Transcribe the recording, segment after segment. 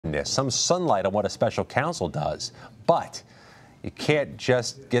openness, some sunlight on what a special counsel does. But you can't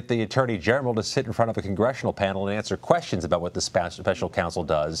just get the Attorney General to sit in front of a congressional panel and answer questions about what the special counsel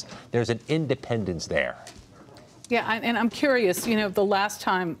does. There's an independence there. Yeah, and I'm curious, you know, the last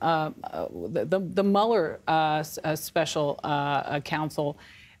time the Mueller special counsel,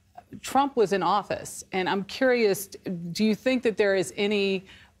 Trump was in office. And I'm curious, do you think that there is any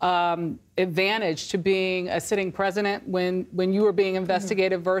advantage to being a sitting president when you are being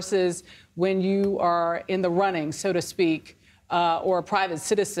investigated versus when you are in the running, so to speak, or a private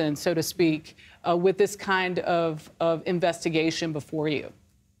citizen, so to speak, with this kind of investigation before you?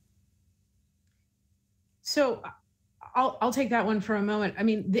 So I'll take that one for a moment. I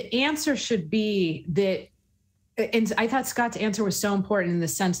mean, the answer should be that, and I thought Scott's answer was so important in the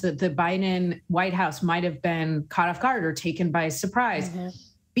sense that the Biden White House might have been caught off guard or taken by surprise.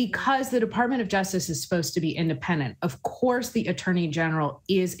 Because the Department of Justice is supposed to be independent. Of course, the Attorney General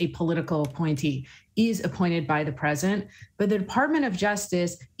is a political appointee, is appointed by the president, but the Department of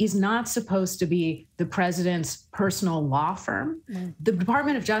Justice is not supposed to be the president's personal law firm. The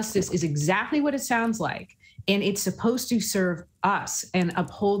Department of Justice is exactly what it sounds like, and it's supposed to serve us and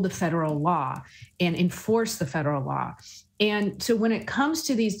uphold the federal law and enforce the federal law. And so when it comes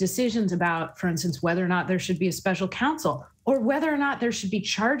to these decisions about, for instance, whether or not there should be a special counsel or whether or not there should be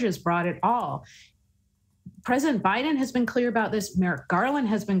charges brought at all, President Biden has been clear about this. Merrick Garland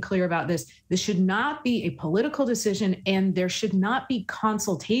has been clear about this. This should not be a political decision, and there should not be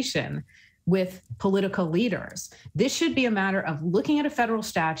consultation with political leaders. This should be a matter of looking at a federal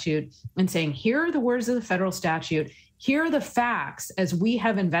statute and saying, here are the words of the federal statute. Here are the facts as we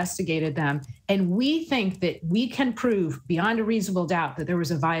have investigated them. And we think that we can prove beyond a reasonable doubt that there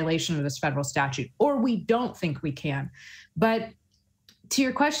was a violation of this federal statute, or we don't think we can. But to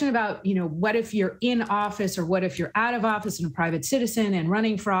your question about, you know, what if you're in office or what if you're out of office and a private citizen and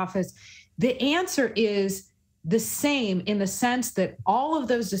running for office, the answer is the same in the sense that all of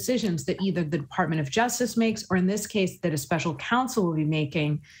those decisions that either the Department of Justice makes, or in this case, that a special counsel will be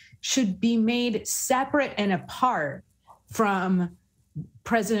making, should be made separate and apart from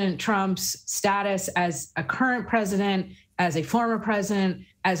President Trump's status as a current president, as a former president,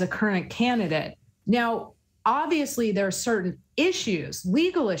 as a current candidate. Now, obviously, there are certain issues,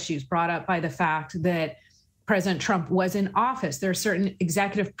 legal issues brought up by the fact that President Trump was in office. There are certain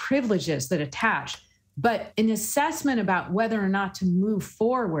executive privileges that attach. But an assessment about whether or not to move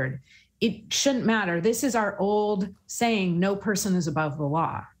forward, it shouldn't matter. This is our old saying, no person is above the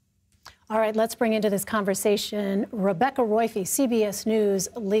law. All right, let's bring into this conversation Rebecca Roife, CBS News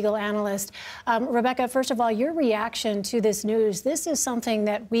legal analyst. Rebecca, first of all, your reaction to this news. This is something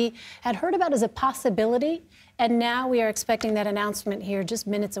that we had heard about as a possibility, and now we are expecting that announcement here just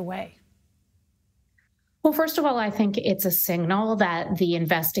minutes away. Well, first of all, I think it's a signal that the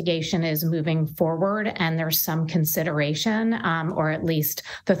investigation is moving forward and there's some consideration, or at least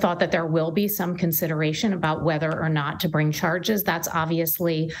the thought that there will be some consideration about whether or not to bring charges. That's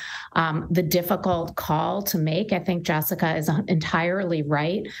obviously the difficult call to make. I think Jessica is entirely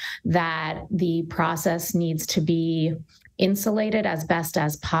right that the process needs to be insulated as best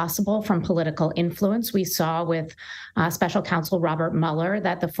as possible from political influence. We saw with Special Counsel Robert Mueller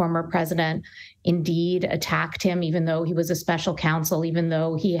that the former president indeed attacked him, even though he was a special counsel, even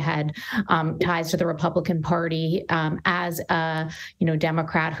though he had ties to the Republican Party, as a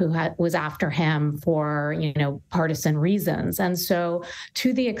Democrat who was after him for partisan reasons. And so,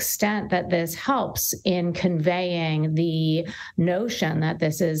 to the extent that this helps in conveying the notion that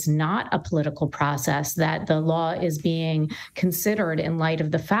this is not a political process, that the law is being considered in light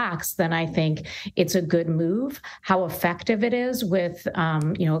of the facts, then I think it's a good move. How effective it is with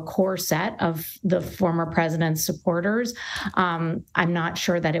a core set of the former president's supporters, I'm not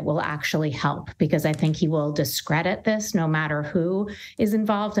sure that it will actually help, because I think he will discredit this no matter who is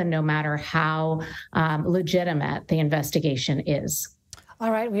involved and no matter how legitimate the investigation is. All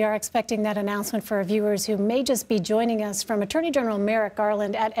right, we are expecting that announcement for our viewers who may just be joining us from Attorney General Merrick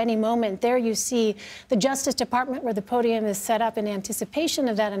Garland at any moment. There you see the Justice Department where the podium is set up in anticipation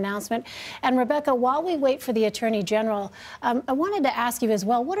of that announcement. And Rebecca, while we wait for the Attorney General, I wanted to ask you as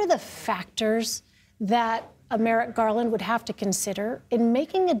well, what are the factors that Merrick Garland would have to consider in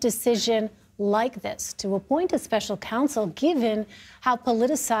making a decision like this to appoint a special counsel, given how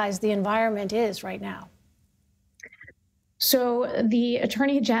politicized the environment is right now? So the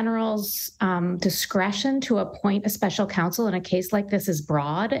Attorney General's discretion to appoint a special counsel in a case like this is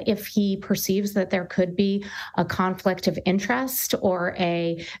broad. If he perceives that there could be a conflict of interest or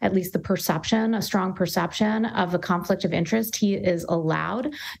at least the perception, a strong perception of a conflict of interest, he is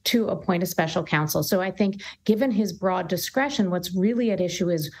allowed to appoint a special counsel. So I think given his broad discretion, what's really at issue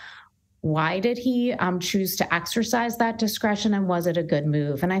is why did he choose to exercise that discretion, and was it a good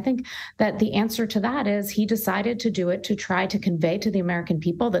move? And I think that the answer to that is he decided to do it to try to convey to the American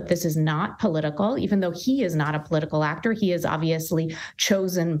people that this is not political. Even though he is not a political actor, he is obviously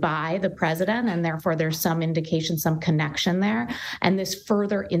chosen by the president, and therefore there's some indication, some connection there. And this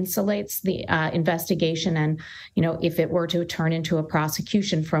further insulates the investigation, and if it were to turn into a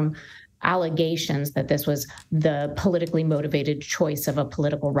prosecution, from allegations that this was the politically motivated choice of a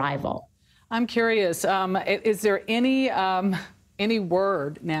political rival. I'm curious, is there any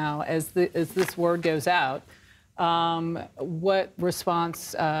word now, as this word goes out, what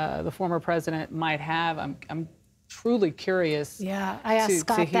response the former president might have? I'm truly curious. Yeah, I asked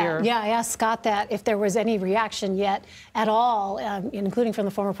Scott to hear. that. Yeah, I asked Scott that if there was any reaction yet at all, including from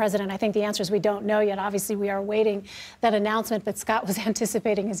the former president. I think the answer is we don't know yet. Obviously, we are awaiting that announcement, but Scott was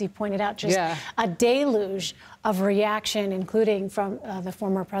anticipating, as he pointed out, just a deluge of reaction, including from the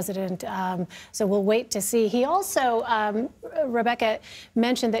former president. So we'll wait to see. He also, Rebecca,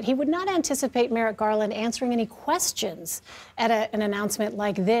 mentioned that he would not anticipate Merrick Garland answering any questions at an announcement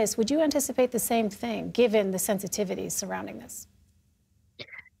like this. Would you anticipate the same thing, given the sensitivities surrounding this?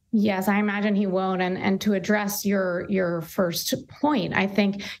 Yes, I imagine he won't. And to address your first point, I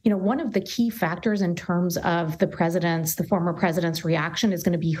think, one of the key factors in terms of the former president's reaction is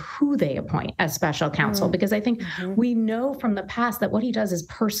going to be who they appoint as special counsel, because I think we know from the past that what he does is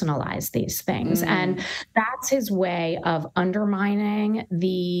personalize these things. And that's his way of undermining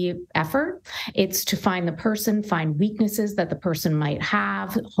the effort. It's to find the person, find weaknesses that the person might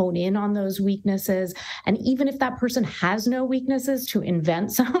have, hone in on those weaknesses. And even if that person has no weaknesses, to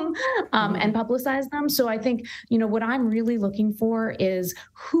invent some and publicize them. So I think, what I'm really looking for is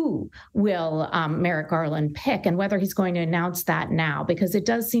who will Merrick Garland pick, and whether he's going to announce that now, because it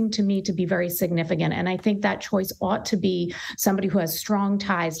does seem to me to be very significant. And I think that choice ought to be somebody who has strong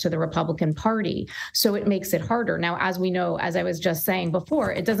ties to the Republican Party. So it makes it harder. Now, as we know, as I was just saying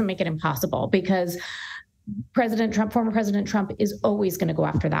before, it doesn't make it impossible, because former President Trump is always going to go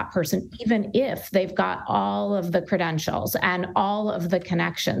after that person, even if they've got all of the credentials and all of the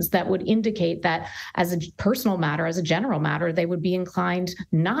connections that would indicate that, as a personal matter, as a general matter, they would be inclined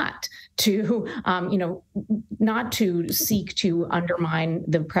not to, not to seek to undermine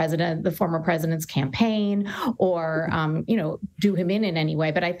the former president's campaign, or, do him in any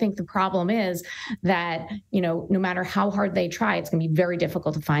way. But I think the problem is that, no matter how hard they try, it's going to be very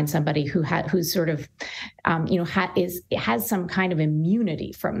difficult to find somebody who's sort of has some kind of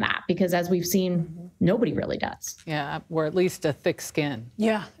immunity from that, because as we've seen, nobody really does. Yeah, or at least a thick skin.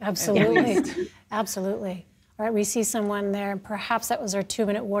 Yeah, absolutely. Absolutely. All right, we see someone there. Perhaps that was our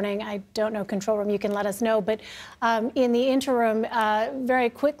 2-minute warning. I don't know, control room, you can let us know. But in the interim, very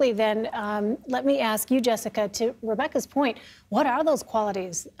quickly then, let me ask you, Jessica, to Rebecca's point, what are those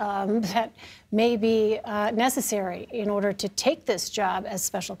qualities that may be necessary in order to take this job as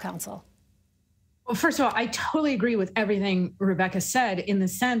special counsel? Well, first of all, I totally agree with everything Rebecca said, in the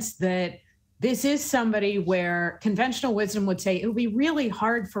sense that this is somebody where conventional wisdom would say it would be really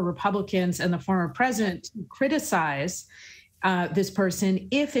hard for Republicans and the former president to criticize this person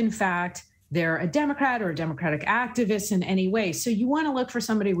if, in fact, they're a Democrat or a Democratic activist in any way. So you want to look for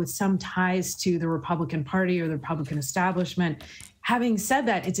somebody with some ties to the Republican Party or the Republican establishment. Having said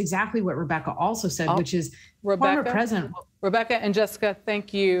that, it's exactly what Rebecca also said, which is former president. Rebecca and Jessica,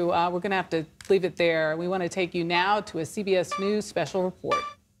 thank you. We're going to have to leave it there. We want to take you now to a CBS News special report.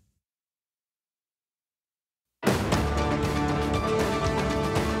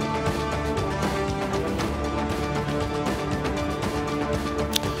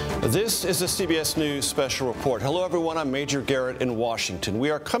 This is a CBS News special report. Hello, everyone. I'm Major Garrett in Washington. We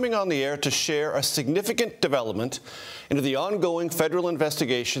are coming on the air to share a significant development into the ongoing federal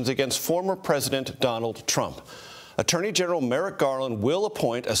investigations against former President Donald Trump. Attorney General Merrick Garland will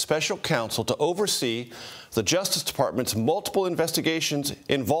appoint a special counsel to oversee the Justice Department's multiple investigations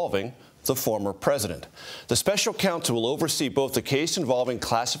involving the former president. The special counsel will oversee both the case involving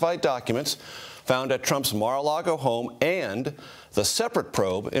classified documents found at Trump's Mar-a-Lago home and the separate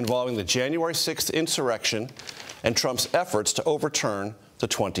probe involving the January 6th insurrection and Trump's efforts to overturn the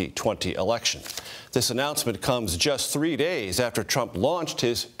 2020 election. This announcement comes just 3 days after Trump launched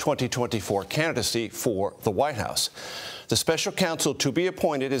his 2024 candidacy for the White House. The special counsel to be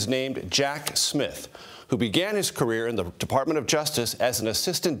appointed is named Jack Smith, who began his career in the Department of Justice as an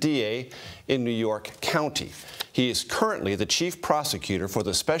assistant DA in New York County. He is currently the chief prosecutor for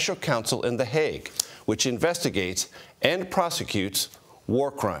the special counsel in The Hague, which investigates and prosecutes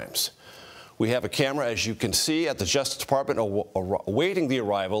war crimes. We have a camera, as you can see, at the Justice Department awaiting the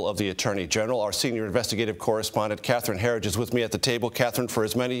arrival of the Attorney General. Our senior investigative correspondent, Catherine Herridge, is with me at the table. Catherine, for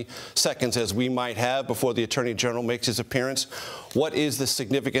as many seconds as we might have before the Attorney General makes his appearance, what is the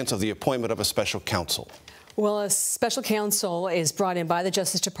significance of the appointment of a special counsel? Well, a special counsel is brought in by the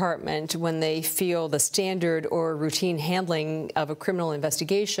Justice Department when they feel the standard or routine handling of a criminal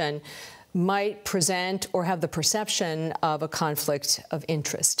investigation might present or have the perception of a conflict of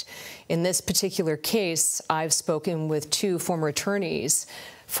interest. In this particular case, I've spoken with two former attorneys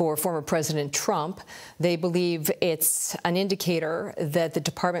for former President Trump. They believe it's an indicator that the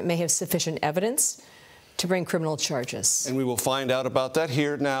department may have sufficient evidence to bring criminal charges. And we will find out about that.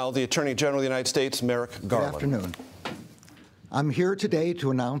 Here now, the Attorney General of the United States, Merrick Garland. Good afternoon. I'm here today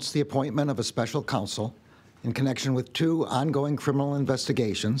to announce the appointment of a special counsel in connection with two ongoing criminal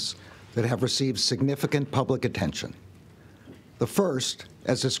investigations that have received significant public attention. The first,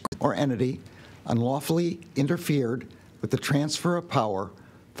 as this or entity unlawfully interfered with the transfer of power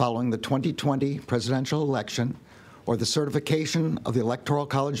following the 2020 presidential election or the certification of the Electoral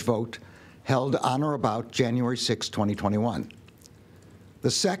College vote held on or about January 6, 2021.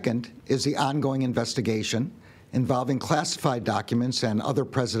 The second is the ongoing investigation involving classified documents and other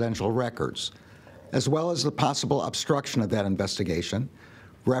presidential records, as well as the possible obstruction of that investigation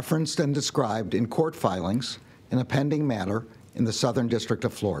referenced and described in court filings in a pending matter in the Southern District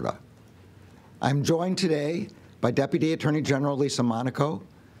of Florida. I'm joined today by Deputy Attorney General Lisa Monaco,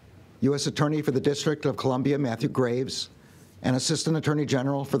 U.S. Attorney for the District of Columbia Matthew Graves, and Assistant Attorney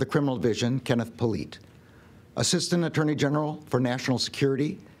General for the Criminal Division Kenneth Polite. Assistant Attorney General for National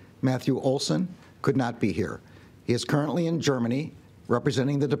Security Matthew Olson could not be here. He is currently in Germany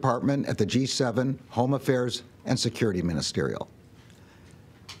representing the department at the G7 Home Affairs and Security Ministerial.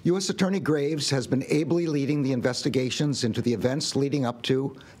 U.S. Attorney Graves has been ably leading the investigations into the events leading up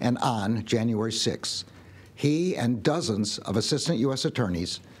to and on January 6. He and dozens of assistant U.S.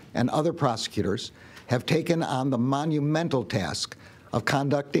 attorneys and other prosecutors have taken on the monumental task of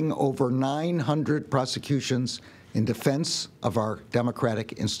conducting over 900 prosecutions in defense of our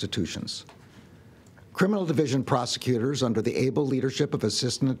democratic institutions. Criminal Division prosecutors under the able leadership of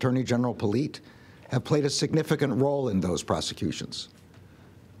Assistant Attorney General Polite have played a significant role in those prosecutions.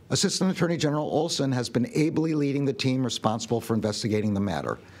 Assistant Attorney General Olson has been ably leading the team responsible for investigating the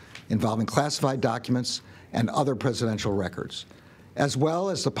matter involving classified documents and other presidential records, as well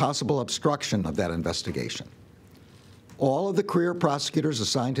as the possible obstruction of that investigation. All of the career prosecutors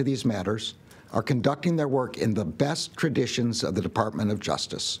assigned to these matters are conducting their work in the best traditions of the Department of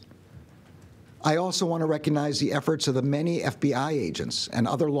Justice. I also want to recognize the efforts of the many FBI agents and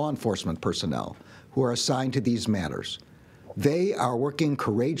other law enforcement personnel who are assigned to these matters. They are working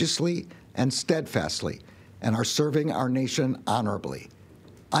courageously and steadfastly and are serving our nation honorably.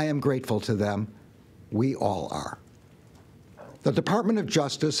 I am grateful to them. We all are. The Department of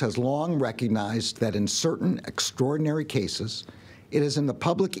Justice has long recognized that in certain extraordinary cases, it is in the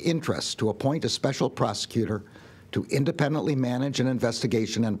public interest to appoint a special prosecutor to independently manage an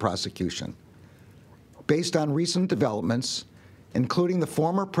investigation and prosecution. Based on recent developments, including the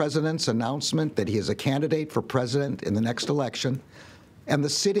former president's announcement that he is a candidate for president in the next election, and the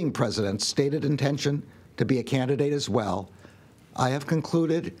sitting president's stated intention to be a candidate as well, I have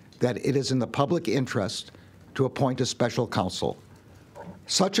concluded that it is in the public interest to appoint a special counsel.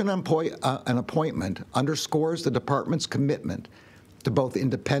 Such an appointment underscores the department's commitment to both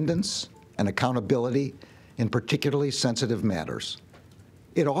independence and accountability in particularly sensitive matters.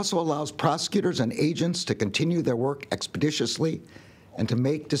 It also allows prosecutors and agents to continue their work expeditiously and to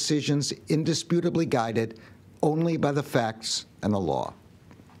make decisions indisputably guided only by the facts and the law.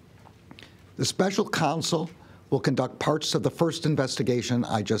 The special counsel will conduct parts of the first investigation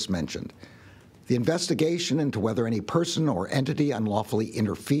I just mentioned. The investigation into whether any person or entity unlawfully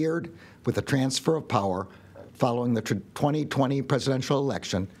interfered with the transfer of power following the 2020 presidential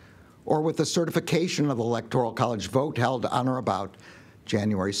election or with the certification of the Electoral College vote held on or about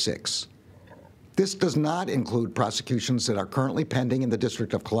January 6. This does not include prosecutions that are currently pending in the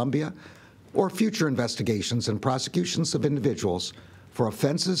District of Columbia or future investigations and prosecutions of individuals for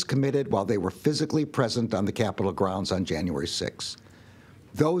offenses committed while they were physically present on the Capitol grounds on January 6.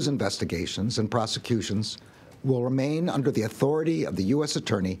 Those investigations and prosecutions will remain under the authority of the U.S.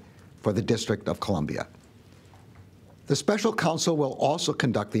 Attorney for the District of Columbia. The special counsel will also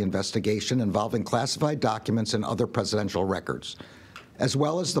conduct the investigation involving classified documents and other presidential records, as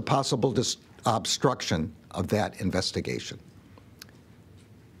well as the possible obstruction of that investigation.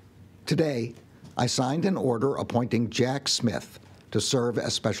 Today, I signed an order appointing Jack Smith to serve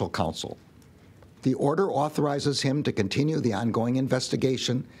as special counsel. The order authorizes him to continue the ongoing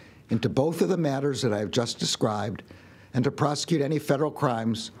investigation into both of the matters that I have just described and to prosecute any federal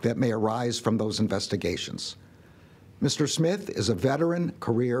crimes that may arise from those investigations. Mr. Smith is a veteran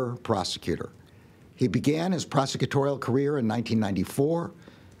career prosecutor. He began his prosecutorial career in 1994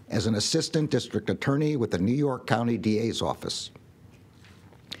 as an assistant district attorney with the New York County DA's office.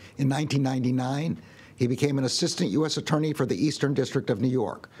 In 1999, he became an assistant U.S. attorney for the Eastern District of New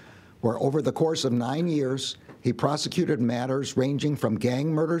York, where over the course of 9 years, he prosecuted matters ranging from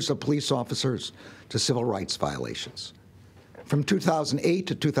gang murders of police officers to civil rights violations. From 2008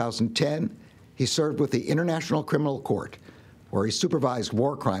 to 2010, he served with the International Criminal Court, where he supervised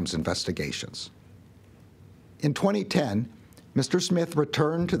war crimes investigations. In 2010, Mr. Smith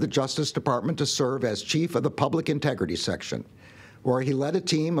returned to the Justice Department to serve as chief of the Public Integrity Section, where he led a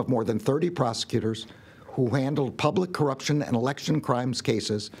team of more than 30 prosecutors who handled public corruption and election crimes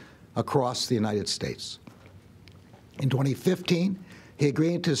cases across the United States. In 2015, he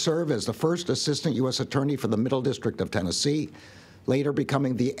agreed to serve as the first assistant U.S. attorney for the Middle District of Tennessee, later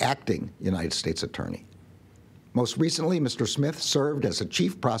becoming the acting United States attorney. Most recently, Mr. Smith served as a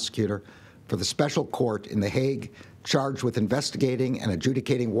chief prosecutor for the special court in The Hague, charged with investigating and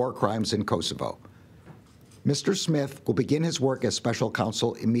adjudicating war crimes in Kosovo. Mr. Smith will begin his work as special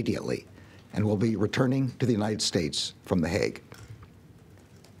counsel immediately and will be returning to the United States from The Hague.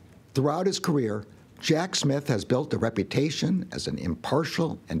 Throughout his career, Jack Smith has built a reputation as an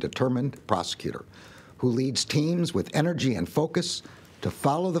impartial and determined prosecutor who leads teams with energy and focus to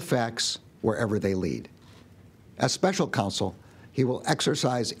follow the facts wherever they lead. As special counsel, he will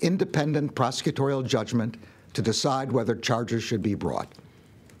exercise independent prosecutorial judgment to decide whether charges should be brought.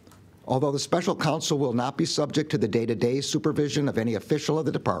 Although the special counsel will not be subject to the day-to-day supervision of any official of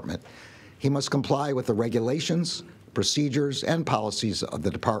the department, he must comply with the regulations, procedures, and policies of the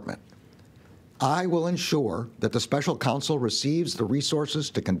department. I will ensure that the special counsel receives the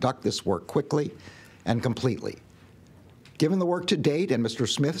resources to conduct this work quickly and completely. Given the work to date and Mr.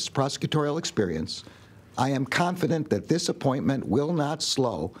 Smith's prosecutorial experience, I am confident that this appointment will not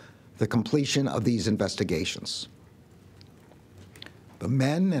slow the completion of these investigations. The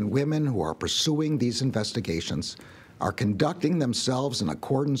men and women who are pursuing these investigations are conducting themselves in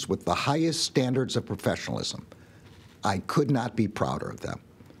accordance with the highest standards of professionalism. I could not be prouder of them.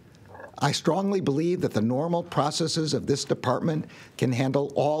 I strongly believe that the normal processes of this department can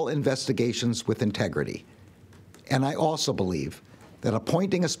handle all investigations with integrity. And I also believe that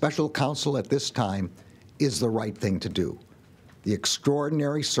appointing a special counsel at this time is the right thing to do. The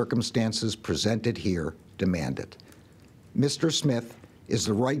extraordinary circumstances presented here demand it. Mr. Smith is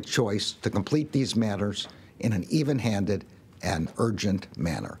the right choice to complete these matters in an even-handed and urgent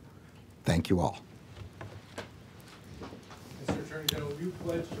manner. Thank you all.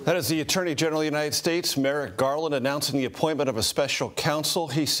 That is the Attorney General of the United States, Merrick Garland, announcing the appointment of a special counsel.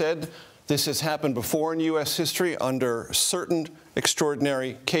 He said this has happened before in U.S. history under certain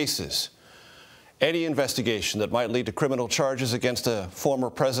extraordinary cases. Any investigation that might lead to criminal charges against a former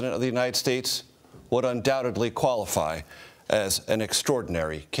president of the United States would undoubtedly qualify as an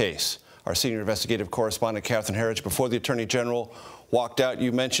extraordinary case. Our senior investigative correspondent, Catherine Herridge, before the Attorney General walked out,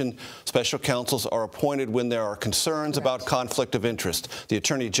 you mentioned special counsels are appointed when there are concerns about conflict of interest. The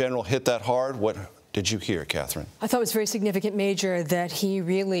Attorney General hit that hard. What did you hear, Catherine? I thought it was very significant, Major, that he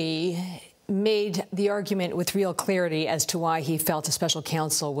really made the argument with real clarity as to why he felt a special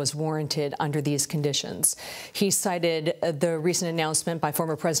counsel was warranted under these conditions. He cited the recent announcement by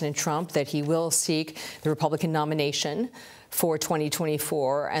former President Trump that he will seek the Republican nomination for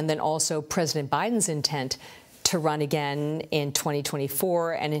 2024, and then also President Biden's intent to run again in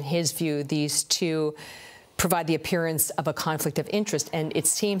 2024. And in his view, these two provide the appearance of a conflict of interest. And it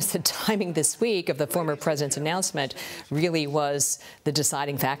seems the timing this week of the former president's announcement really was the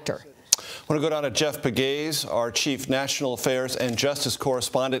deciding factor. I want to go down to Jeff Pegues, our chief national affairs and justice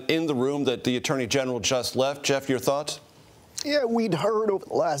correspondent, in the room that the Attorney General just left. Jeff, your thoughts? Yeah, we'd heard over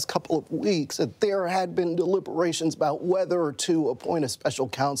the last couple of weeks that there had been deliberations about whether to appoint a special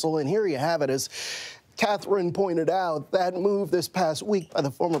counsel. And here you have it. As Catherine pointed out, that move this past week by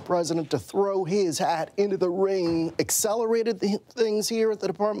the former president to throw his hat into the ring accelerated things here at the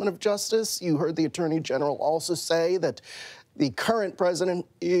Department of Justice. You heard the Attorney General also say that the current president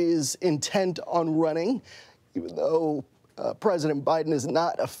is intent on running, even though President Biden has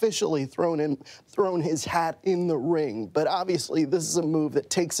not officially thrown his hat in the ring. But obviously, this is a move that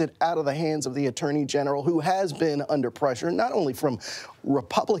takes it out of the hands of the Attorney General, who has been under pressure, not only from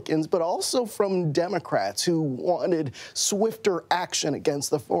Republicans, but also from Democrats who wanted swifter action against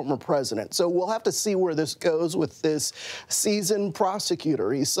the former president. So we'll have to see where this goes with this seasoned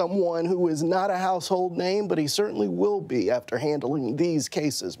prosecutor. He's someone who is not a household name, but he certainly will be after handling these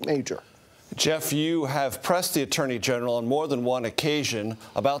cases. Major. Jeff, you have pressed the Attorney General on more than one occasion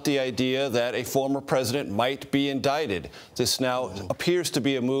about the idea that a former president might be indicted. This now appears to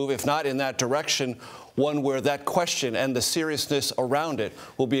be a move, if not in that direction, one where that question and the seriousness around it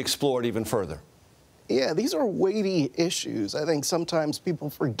will be explored even further. Yeah, these are weighty issues. I think sometimes people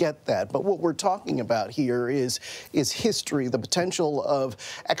forget that. But what we're talking about here is history, the potential of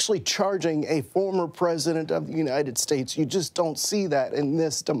actually charging a former president of the United States. You just don't see that in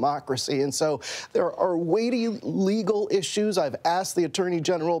this democracy. And so there are weighty legal issues. I've asked the Attorney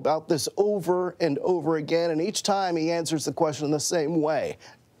General about this over and over again, and each time he answers the question the same way.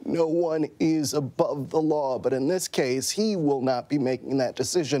 No one is above the law. But in this case, he will not be making that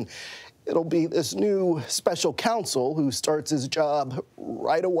decision. It'll be this new special counsel who starts his job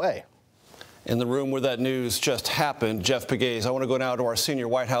right away. In the room where that news just happened, Jeff Pegues, I want to go now to our senior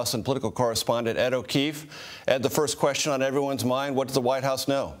White House and political correspondent, Ed O'Keefe. Ed, the first question on everyone's mind, what does the White House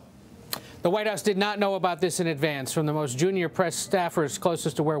know? The White House did not know about this in advance. From the most junior press staffers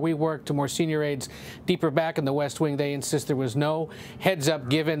closest to where we work to more senior aides deeper back in the West Wing, they insist there was no heads up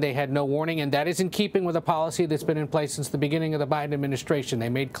given. They had no warning, and that is in keeping with a policy that's been in place since the beginning of the Biden administration. They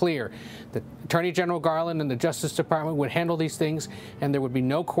made clear that Attorney General Garland and the Justice Department would handle these things, and there would be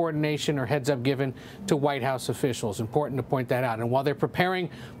no coordination or heads up given to White House officials. Important to point that out. And while they're preparing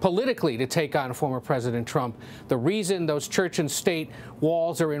politically to take on former President Trump, the reason those church and state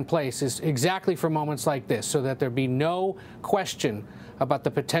walls are in place is exactly for moments like this, so that there be no question about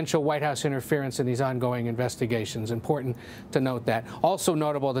the potential White House interference in these ongoing investigations. Important to note that. Also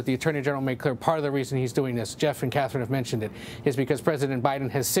notable that the Attorney General made clear part of the reason he's doing this, Jeff and Catherine have mentioned it, is because President Biden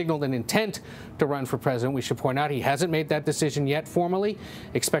has signaled an intent to run for president. We should point out he hasn't made that decision yet formally.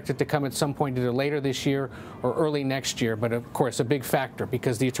 Expected to come at some point either later this year or early next year. But of course, a big factor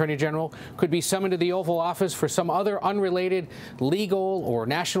because the Attorney General could be summoned to the Oval Office for some other unrelated legal or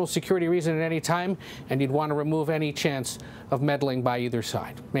national security reason at any time, and you'd want to remove any chance of meddling by either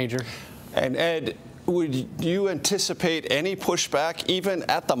side. Major. And Ed, would you anticipate any pushback, even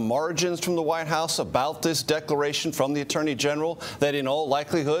at the margins from the White House, about this declaration from the Attorney General that in all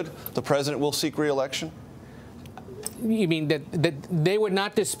likelihood the president will seek re-election? You mean that they would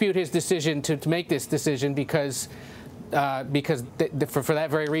not dispute his decision to make this decision because for that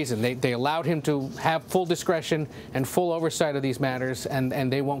very reason. They allowed him to have full discretion and full oversight of these matters, and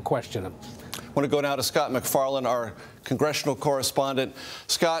they won't question him. I want to go now to Scott MacFarlane, our congressional correspondent.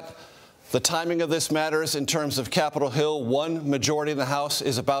 Scott, the timing of this matters in terms of Capitol Hill. One majority in the House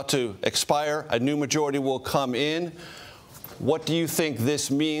is about to expire. A new majority will come in. What do you think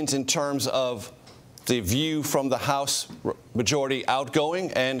this means in terms of the view from the House majority outgoing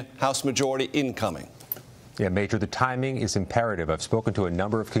and House majority incoming? Yeah, Major, the timing is imperative. I've spoken to a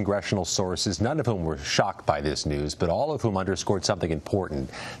number of congressional sources, none of whom were shocked by this news, but all of whom underscored something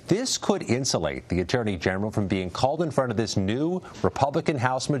important. This could insulate the Attorney General from being called in front of this new Republican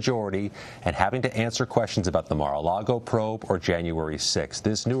House majority and having to answer questions about the Mar-a-Lago probe or January 6th.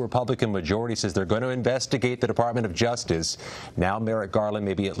 This new Republican majority says they're going to investigate the Department of Justice. Now Merrick Garland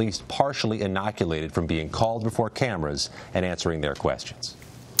may be at least partially inoculated from being called before cameras and answering their questions.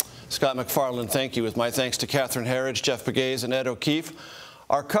 Scott MacFarlane, thank you. With my thanks to Catherine Herridge, Jeff Pegues, and Ed O'Keefe.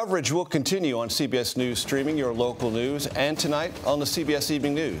 Our coverage will continue on CBS News Streaming, your local news, and tonight on the CBS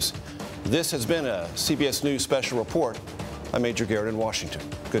Evening News. This has been a CBS News Special Report. I'm Major Garrett in Washington.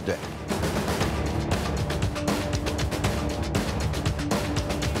 Good day.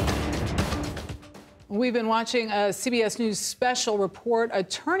 We've been watching a CBS News Special Report.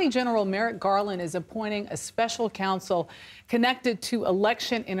 Attorney General Merrick Garland is appointing a special counsel connected to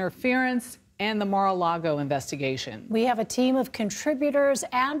election interference and the Mar-a-Lago investigation. We have a team of contributors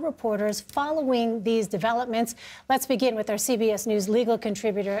and reporters following these developments. Let's begin with our CBS News legal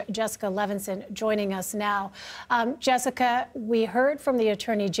contributor, Jessica Levinson, joining us now. Jessica, we heard from the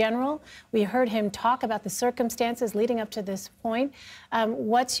Attorney General. We heard him talk about the circumstances leading up to this point.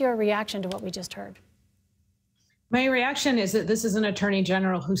 What's your reaction to what we just heard? My reaction is that this is an attorney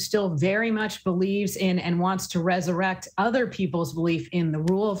general who still very much believes in and wants to resurrect other people's belief in the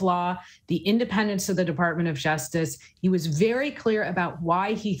rule of law, the independence of the Department of Justice. He was very clear about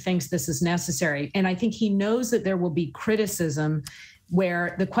why he thinks this is necessary. And I think he knows that there will be criticism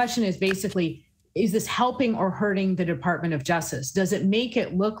where the question is basically, is this helping or hurting the Department of Justice? Does it make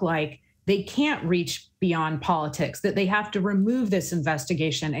it look like they can't reach beyond politics, that they have to remove this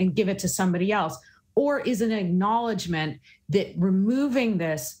investigation and give it to somebody else? Or is it an acknowledgement that removing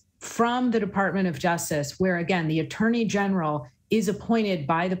this from the Department of Justice, where, again, the Attorney General is appointed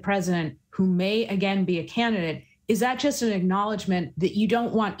by the president, who may again be a candidate, is that just an acknowledgement that you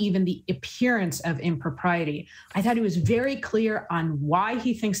don't want even the appearance of impropriety? I thought he was very clear on why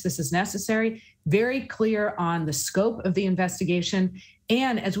he thinks this is necessary, very clear on the scope of the investigation.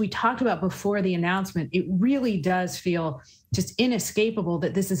 And as we talked about before the announcement, it really does feel just inescapable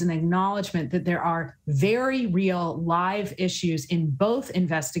that this is an acknowledgement that there are very real live issues in both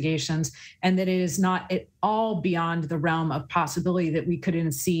investigations, and that it is not at all beyond the realm of possibility that we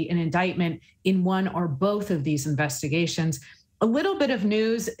could see an indictment in one or both of these investigations. A little bit of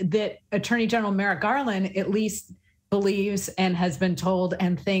news that Attorney General Merrick Garland at least believes and has been told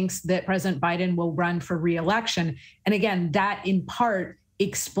and thinks that President Biden will run for re-election. And again, that in part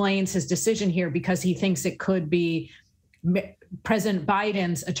explains his decision here, because he thinks it could be President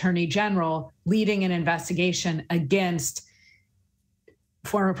Biden's attorney general leading an investigation against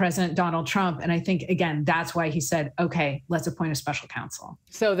former President Donald Trump. And I think, again, that's why he said, okay, let's appoint a special counsel.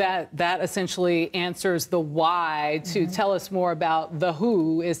 So that essentially answers the why. To tell us more about the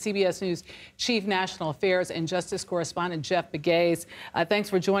who is CBS News Chief National Affairs and Justice Correspondent Jeff Begays. Thanks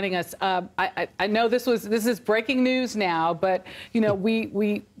for joining us. I know this is breaking news now, but you know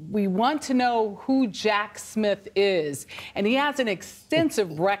we want to know who Jack Smith is, and he has an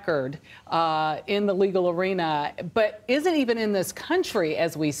extensive record in the legal arena, but isn't even in this country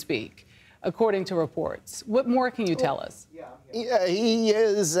as we speak, according to reports. What more can you tell us? Yeah, he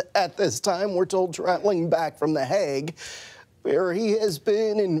is, at this time, we're told, traveling back from The Hague, where he has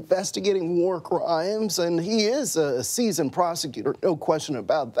been investigating war crimes, and he is a seasoned prosecutor, no question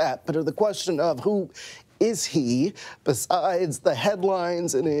about that. But the question of who is he, besides the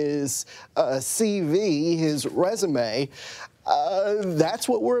headlines in his CV, his resume, that's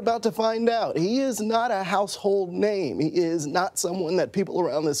what we're about to find out. He is not a household name. He is not someone that people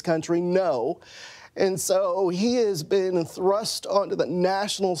around this country know. And so he has been thrust onto the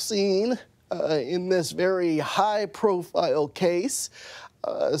national scene in this very high-profile case.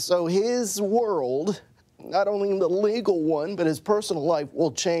 So his world, not only the legal one, but his personal life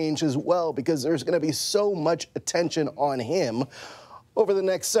will change as well, because there's going to be so much attention on him over the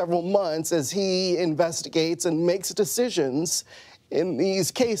next several months as he investigates and makes decisions in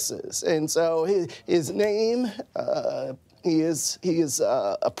these cases. And so his name, he is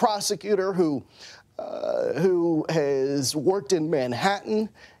a prosecutor who has worked in Manhattan.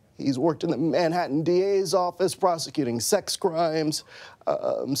 He's worked in the Manhattan DA's office prosecuting sex crimes.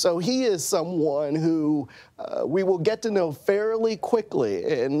 So he is someone who we will get to know fairly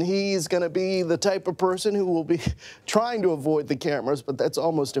quickly, and he's going to be the type of person who will be trying to avoid the cameras, but that's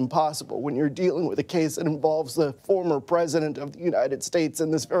almost impossible when you're dealing with a case that involves the former president of the United States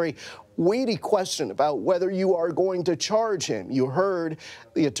and this very weighty question about whether you are going to charge him. You heard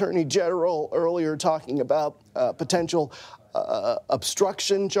the Attorney General earlier talking about potential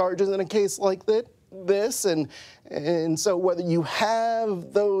obstruction charges in a case like this, and so whether you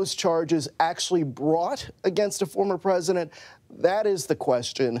have those charges actually brought against a former president, that is the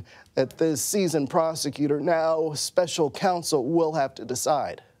question that this seasoned prosecutor, now special counsel, will have to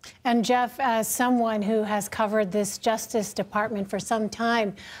decide. And Jeff, as someone who has covered this Justice Department for some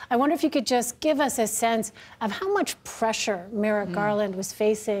time, I wonder if you could just give us a sense of how much pressure Merrick Garland was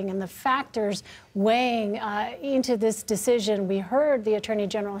facing and the factors weighing into this decision. We heard the Attorney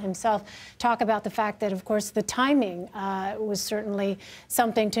General himself talk about the fact that, of course, the timing was certainly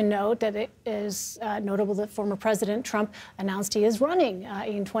something to note, that it is notable that former President Trump announced he is running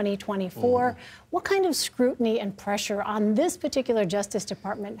in 2024. What kind of scrutiny and pressure on this particular Justice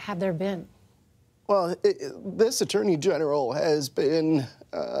Department have there been? Well, this Attorney General has been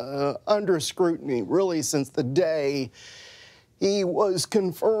under scrutiny really since the day he was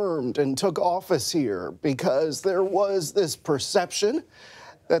confirmed and took office here, because there was this perception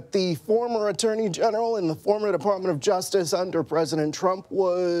that the former Attorney General in the former Department of Justice under President Trump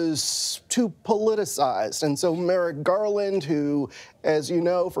was too politicized. And so Merrick Garland, who, as you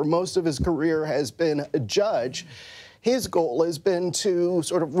know, for most of his career has been a judge, his goal has been to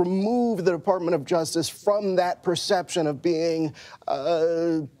sort of remove the Department of Justice from that perception of being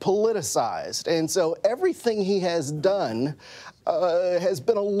politicized. And so everything he has done has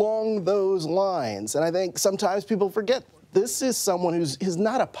been along those lines. And I think sometimes people forget this is someone who's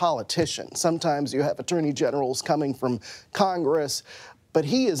not a politician. Sometimes you have attorney generals coming from Congress, But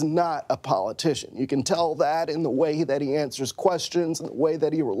he is not a politician. You can tell that in the way that he answers questions, in the way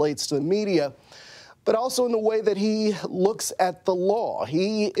that he relates to the media, but also in the way that he looks at the law.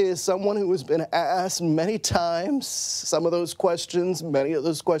 He is someone who has been asked many times, some of those questions, many of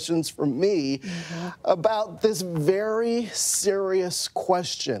those questions from me, about this very serious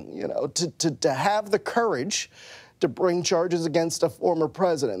question, you know, to have the courage to bring charges against a former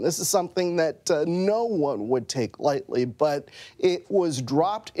president. This is something that no one would take lightly, but it was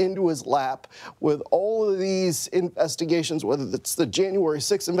dropped into his lap with all of these investigations, whether it's the January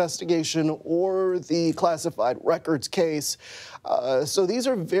 6th investigation or the classified records case. So these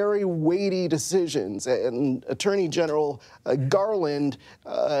are very weighty decisions, and Attorney General Garland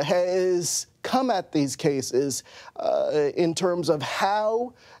has come at these cases in terms of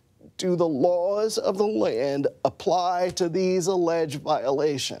how do the laws of the land apply to these alleged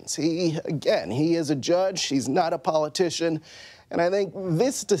violations. He is a judge, he's not a politician, and I think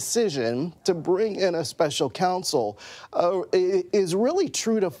this decision to bring in a special counsel is really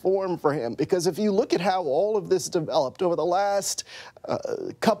true to form for him, because if you look at how all of this developed over the last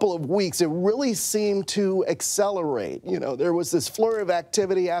couple of weeks, it really seemed to accelerate. You know, there was this flurry of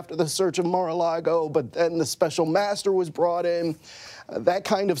activity after the search of Mar-a-Lago, but then the special master was brought in. That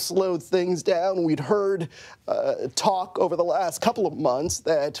kind of slowed things down. We'd heard talk over the last couple of months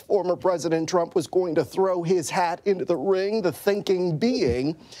that former President Trump was going to throw his hat into the ring, the thinking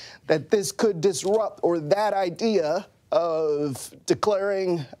being that this could disrupt, or that idea of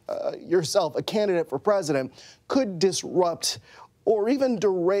declaring yourself a candidate for president could disrupt or even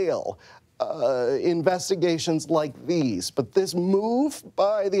derail investigations like these. But this move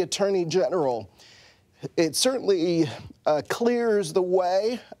by the Attorney General, it certainly clears the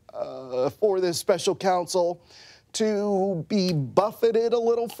way for this special counsel to be buffeted a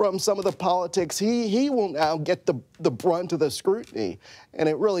little from some of the politics. He will now get the brunt of the scrutiny, and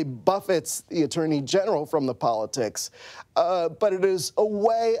it really buffets the Attorney General from the politics. But it is a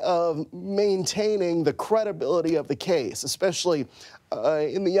way of maintaining the credibility of the case, especially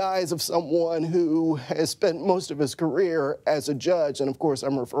in the eyes of someone who has spent most of his career as a judge. And of course,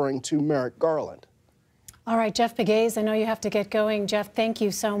 I'm referring to Merrick Garland. All right, Jeff Pegues, I know you have to get going. Jeff, thank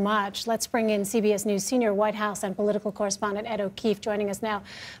you so much. Let's bring in CBS News senior White House and political correspondent Ed O'Keefe joining us now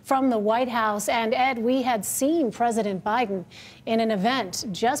from the White House. And Ed, we had seen President Biden in an event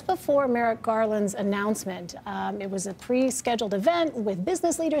just before Merrick Garland's announcement. It was a pre-scheduled event with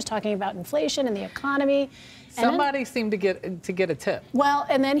business leaders talking about inflation and the economy. Somebody seemed to get a tip. Well,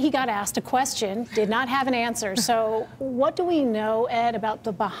 and then he got asked a question, did not have an answer. So what do we know, Ed, about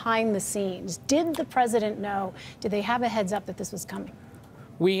the behind the scenes? Did the president know? Did they have a heads up that this was coming?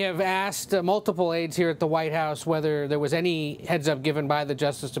 We have asked multiple aides here at the White House whether there was any heads up given by the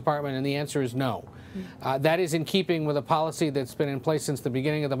Justice Department, and the answer is no. That is in keeping with a policy that's been in place since the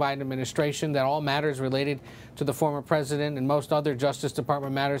beginning of the Biden administration, that all matters related to the former president and most other Justice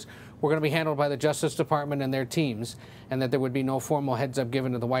Department matters were going to be handled by the Justice Department and their teams, and that there would be no formal heads up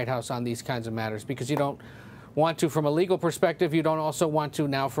given to the White House on these kinds of matters, because you don't want to from a legal perspective. You don't also want to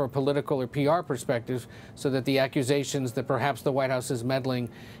now for a political or PR perspective, so that the accusations that perhaps the White House is meddling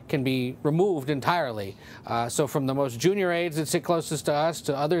can be removed entirely. So from the most junior aides that sit closest to us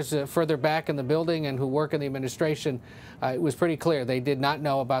to others further back in the building and who work in the administration, it was pretty clear they did not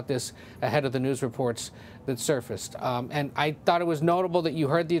know about this ahead of the news reports that surfaced. And I thought it was notable that you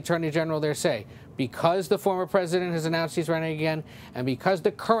heard the Attorney General there say, because the former president has announced he's running again, and because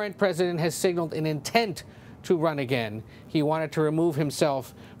the current president has signaled an intent to run again, he wanted to remove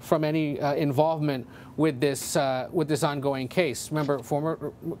himself from any involvement with this ongoing case. Remember,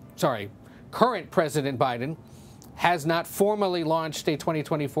 current President Biden has not formally launched a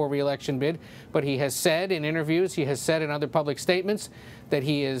 2024 re-election bid, but he has said in interviews, he has said in other public statements that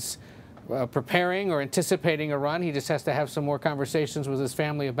he is preparing or anticipating a run. He just has to have some more conversations with his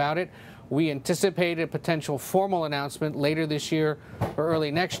family about it. We anticipate a potential formal announcement later this year or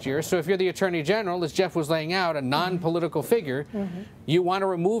early next year. So if you're the Attorney General, as Jeff was laying out, a non-political figure, you want to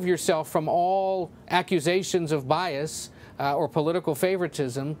remove yourself from all accusations of bias or political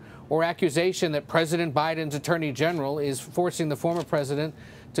favoritism, or accusation that President Biden's Attorney General is forcing the former president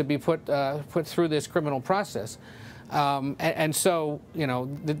to be put through this criminal process. And so, you know,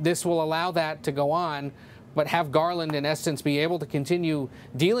 this will allow that to go on, but have Garland, in essence, be able to continue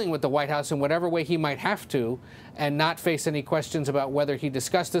dealing with the White House in whatever way he might have to, and not face any questions about whether he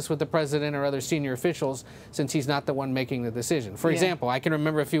discussed this with the president or other senior officials, since he's not the one making the decision. For example, I can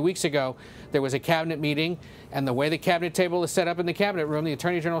remember a few weeks ago, there was a cabinet meeting, and the way the cabinet table is set up in the cabinet room, the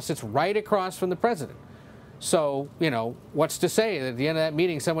Attorney General sits right across from the president. So, you know, what's to say that at the end of that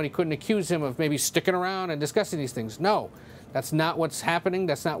meeting, somebody couldn't accuse him of maybe sticking around and discussing these things? No. That's not what's happening.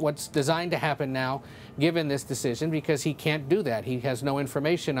 That's not what's designed to happen now, given this decision, because he can't do that. He has no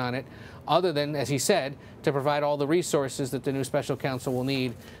information on it other than, as he said, to provide all the resources that the new special counsel will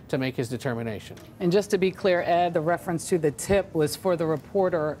need to make his determination. And just to be clear, Ed, the reference to the tip was for the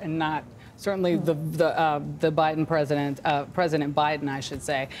reporter and not certainly the Biden President Biden, I should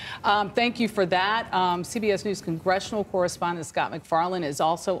say. Thank you for that. CBS News congressional correspondent Scott MacFarlane is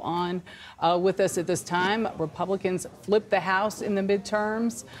also on with us at this time. Republicans flipped the House in the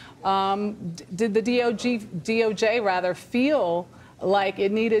midterms. Did the DOJ rather feel like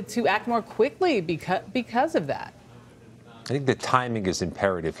it needed to act more quickly because of that? I think the timing is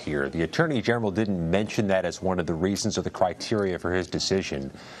imperative here. The Attorney General didn't mention that as one of the reasons or the criteria for his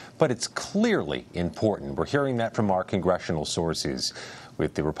decision, but it's clearly important. We're hearing that from our congressional sources.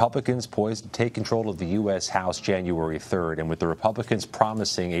 With the Republicans poised to take control of the U.S. House January 3rd, and with the Republicans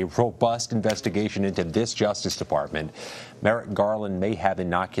promising a robust investigation into this Justice Department, Merrick Garland may have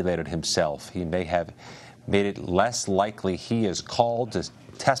inoculated himself. He may have made it less likely he is called to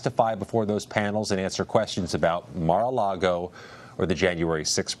testify before those panels and answer questions about Mar-a-Lago or the January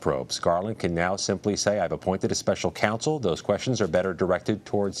 6 probes. Garland can now simply say, I've appointed a special counsel. Those questions are better directed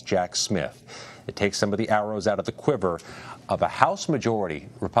towards Jack Smith. It takes some of the arrows out of the quiver of a House majority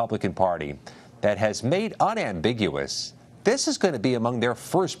Republican Party that has made unambiguous this is going to be among their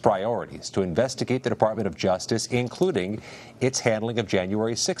first priorities, to investigate the Department of Justice, including its handling of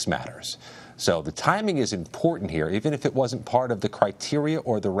January 6 matters. So the timing is important here. Even if it wasn't part of the criteria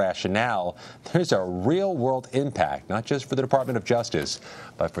or the rationale, there's a real-world impact, not just for the Department of Justice,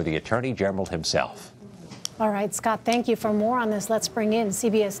 but for the Attorney General himself. All right, Scott, thank you. For more on this, let's bring in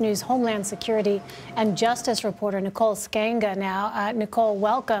CBS News Homeland Security and Justice reporter Nicole Skanga now. Nicole,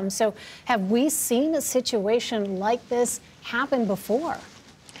 welcome. So have we seen a situation like this happen before?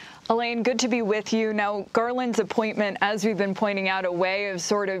 Elaine, good to be with you. Now, Garland's appointment, as we've been pointing out, a way of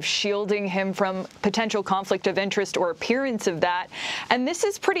sort of shielding him from potential conflict of interest or appearance of that. And this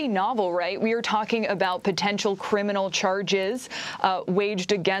is pretty novel, right? We are talking about potential criminal charges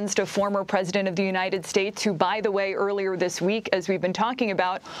waged against a former president of the United States who, by the way, earlier this week, as we've been talking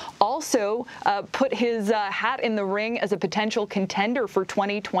about, also put his hat in the ring as a potential contender for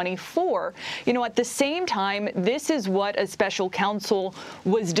 2024. You know, at the same time, this is what a special counsel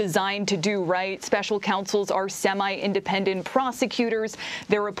was designed to do, right? Special counsels are semi-independent prosecutors.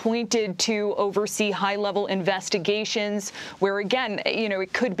 They're appointed to oversee high-level investigations where, again, you know,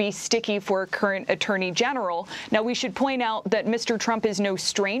 it could be sticky for a current attorney general. Now, we should point out that Mr. Trump is no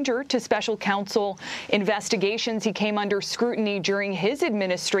stranger to special counsel investigations. He came under scrutiny during his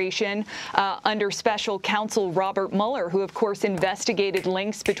administration under special counsel Robert Mueller, who, of course, investigated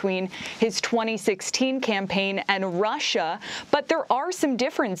links between his 2016 campaign and Russia. But there are some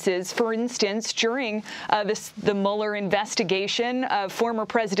differences. For instance, during the Mueller investigation, former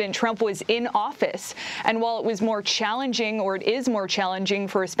President Trump was in office. And while it was more challenging, or it is more challenging,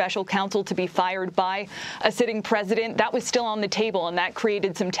 for a special counsel to be fired by a sitting president, that was still on the table. And that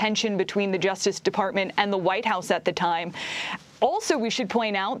created some tension between the Justice Department and the White House at the time. Also, we should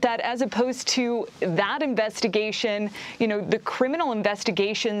point out that as opposed to that investigation, you know, the criminal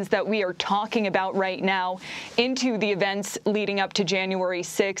investigations that we are talking about right now into the events leading up to January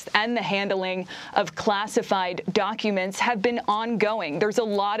 6th and the handling of classified documents have been ongoing. There's a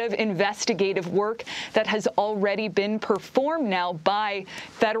lot of investigative work that has already been performed now by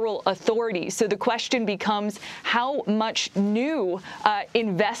federal authorities. So the question becomes, how much new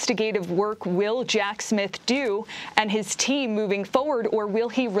investigative work will Jack Smith do and his team moving forward, or will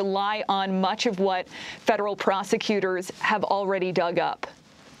he rely on much of what federal prosecutors have already dug up?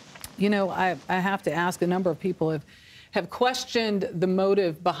 You know, I have to ask, a number of people have questioned the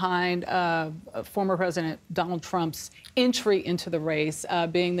motive behind former President Donald Trump's entry into the race,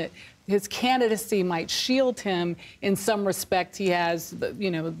 being that his candidacy might shield him in some respect. He has, you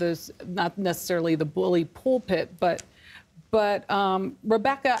know, there's not necessarily the bully pulpit, but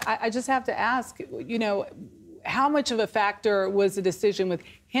Rebecca, I just have to ask, you know, how much of a factor was the decision with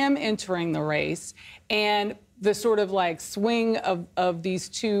him entering the race and the sort of like swing of these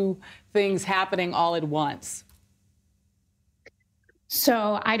two things happening all at once?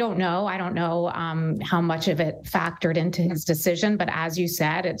 So I don't know. I don't know how much of it factored into his decision. But as you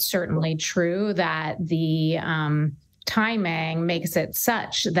said, it's certainly true that the timing makes it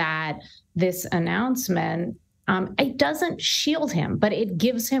such that this announcement, it doesn't shield him, but it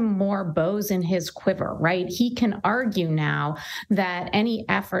gives him more bows in his quiver, right? He can argue now that any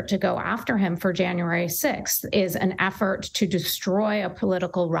effort to go after him for January 6th is an effort to destroy a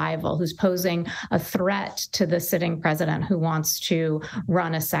political rival who's posing a threat to the sitting president who wants to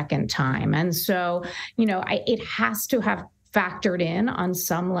run a second time. And so, you know, it has to have factored in on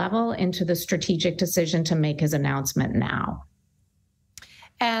some level into the strategic decision to make his announcement now.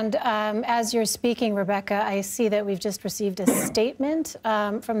 And as you're speaking, Rebecca, I see that we've just received a statement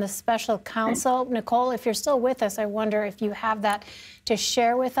from the special counsel. Nicole, if you're still with us, I wonder if you have that to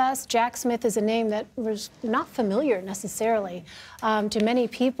share with us. Jack Smith is a name that was not familiar necessarily to many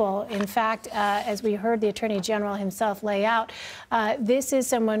people. In fact, as we heard the Attorney General himself lay out, this is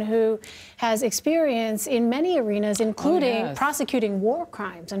someone who has experience in many arenas, including prosecuting war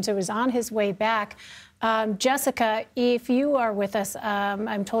crimes, and so is on his way back. Jessica, if you are with us,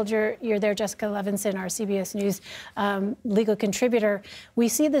 I'm told you're there, Jessica Levinson, our CBS News legal contributor. We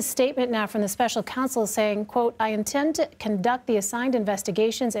see this statement now from the special counsel saying, quote, I intend to conduct the assigned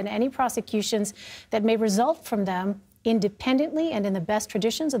investigations and any prosecutions that may result from them independently and in the best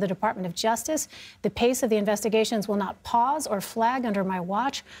traditions of the Department of Justice. The pace of the investigations will not pause or flag under my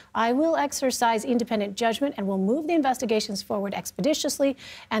watch. I will exercise independent judgment and will move the investigations forward expeditiously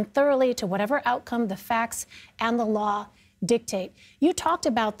and thoroughly to whatever outcome the facts and the law dictate. You talked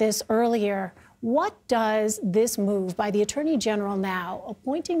about this earlier. What does this move by the Attorney General now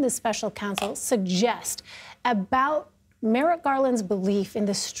appointing the special counsel suggest about Merrick Garland's belief in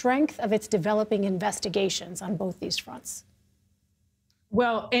the strength of its developing investigations on both these fronts?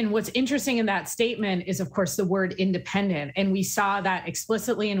 Well, and what's interesting in that statement is, of course, the word independent. And we saw that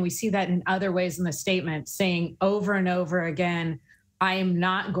explicitly, and we see that in other ways in the statement, saying over and over again, I am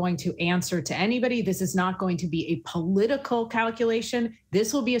not going to answer to anybody. This is not going to be a political calculation.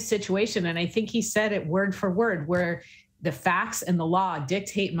 This will be a situation, and I think he said it word for word, where the facts and the law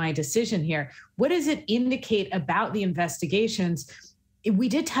dictate my decision here. What does it indicate about the investigations? We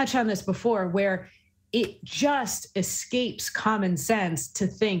did touch on this before, where it just escapes common sense to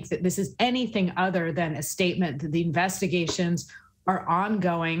think that this is anything other than a statement that the investigations are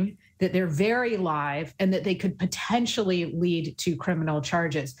ongoing, that they're very live, and that they could potentially lead to criminal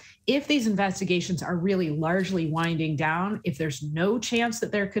charges. If these investigations are really largely winding down, if there's no chance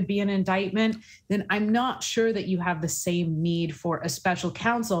that there could be an indictment, then I'm not sure that you have the same need for a special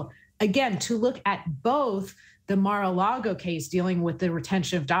counsel, again, to look at both the Mar-a-Lago case dealing with the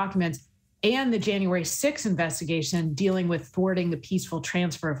retention of documents and the January 6th investigation dealing with thwarting the peaceful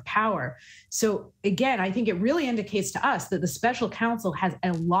transfer of power. So again, I think it really indicates to us that the special counsel has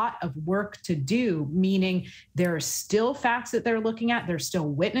a lot of work to do, meaning there are still facts that they're looking at, there's still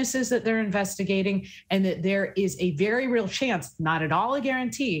witnesses that they're investigating, and that there is a very real chance, not at all a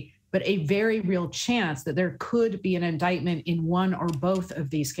guarantee, but a very real chance that there could be an indictment in one or both of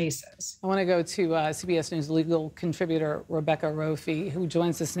these cases. I want to go to CBS News legal contributor Rebecca Rofi, who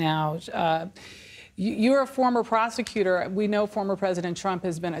joins us now. You're a former prosecutor. We know former President Trump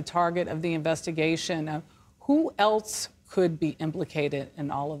has been a target of the investigation. Who else could be implicated in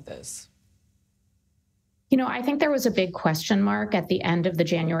all of this? You know, I think there was a big question mark at the end of the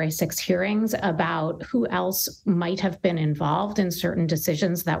January 6 hearings about who else might have been involved in certain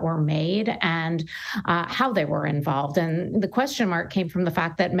decisions that were made and how they were involved. And the question mark came from the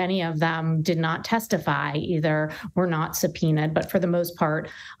fact that many of them did not testify, either were not subpoenaed, but for the most part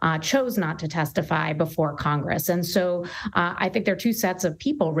chose not to testify before Congress. And so I think there are two sets of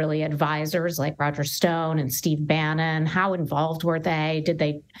people, really, advisors like Roger Stone and Steve Bannon. How involved were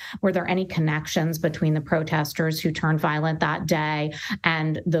they? Were there any connections between the protesters who turned violent that day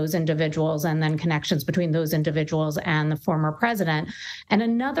and those individuals, and then connections between those individuals and the former president? And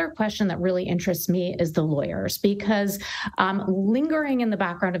another question that really interests me is the lawyers, because lingering in the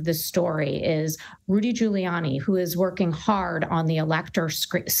background of this story is Rudy Giuliani, who is working hard on the elector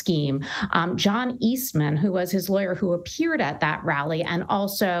scheme, John Eastman, who was his lawyer, who appeared at that rally and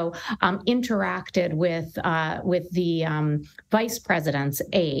also interacted with the vice president's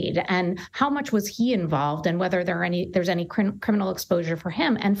aide, and how much was he involved, and whether there's any criminal exposure for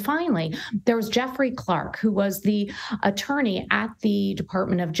him. And finally, there was Jeffrey Clark, who was the attorney at the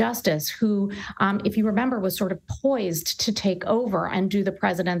Department of Justice, who, if you remember, was sort of poised to take over and do the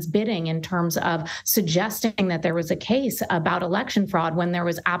president's bidding in terms of suggesting that there was a case about election fraud when there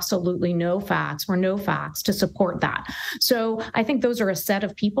was absolutely no facts to support that. So I think those are a set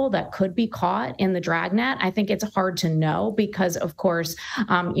of people that could be caught in the dragnet. I think it's hard to know because, of course,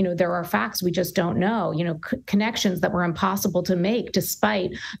 there are facts we just don't know, connections that were impossible to make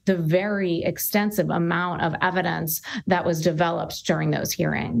despite the very extensive amount of evidence that was developed during those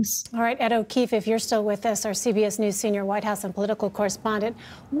hearings. All right, Ed O'Keefe, if you're still with us, our CBS News senior White House and political correspondent,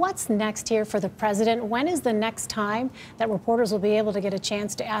 what's next here for the president? When is the next time that reporters will be able to get a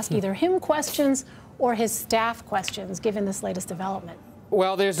chance to ask either him questions or his staff questions, given this latest development?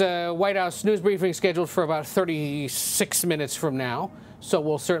 Well, there's a White House news briefing scheduled for about 36 minutes from now. So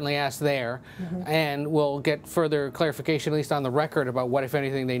we'll certainly ask there, and we'll get further clarification, at least on the record, about what, if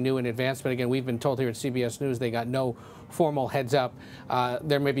anything, they knew in advance. But again, we've been told here at CBS News they got no formal heads up.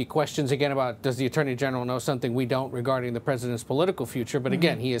 There may be questions again about, does the Attorney General know something we don't regarding the president's political future? But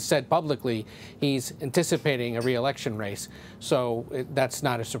again, he has said publicly he's anticipating a re-election race, so that's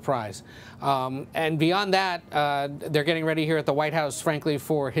not a surprise. And beyond that, they're getting ready here at the White House, frankly,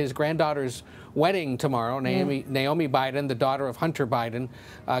 for his granddaughter's wedding tomorrow. Naomi Biden, the daughter of Hunter Biden,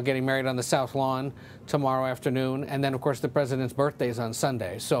 getting married on the South Lawn tomorrow afternoon. And then, of course, the president's birthday is on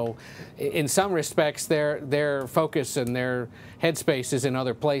Sunday. So in some respects, their focus and their headspace is in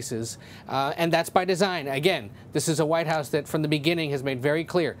other places. And that's by design. Again, this is a White House that from the beginning has made very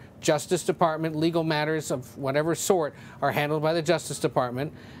clear Justice Department, legal matters of whatever sort are handled by the Justice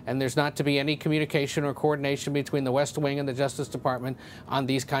Department, and there's not to be any communication or coordination between the West Wing and the Justice Department on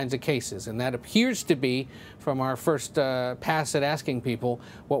these kinds of cases. And that appears to be, from our first pass at asking people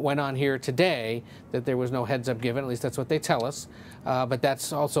what went on here today, that there was no heads up given. At least that's what they tell us. But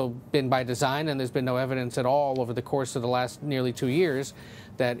that's also been by design, and there's been no evidence at all over the course of the last nearly 2 years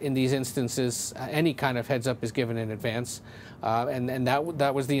that in these instances any kind of heads up is given in advance. And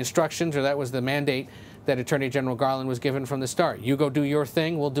that was the instructions, or that was the mandate that Attorney General Garland was given from the start. You go do your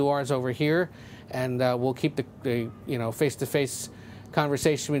thing, we'll do ours over here, and we'll keep the face-to-face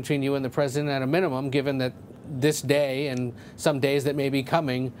conversation between you and the president at a minimum, given that this day and some days that may be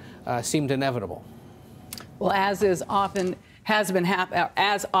coming seemed inevitable. Well, as often has been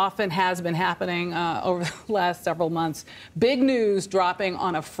happening over the last several months, big news dropping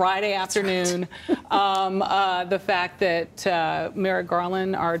on a Friday afternoon. The fact that Merrick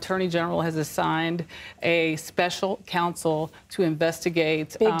Garland, our Attorney General, has assigned a special counsel to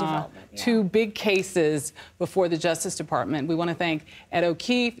investigate two big cases before the Justice Department. We want to thank Ed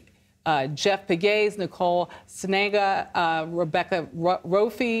O'Keefe, Jeff Pegues, Nicole Snega, Rebecca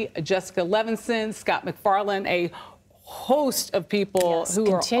Rofi, Jessica Levinson, Scott McFarland, a host of people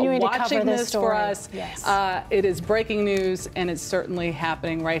who are watching this for us. Yes. It is breaking news, and it's certainly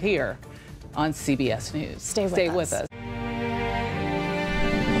happening right here on CBS News. Stay with us.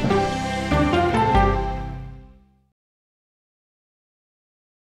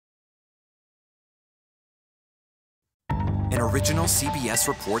 An original CBS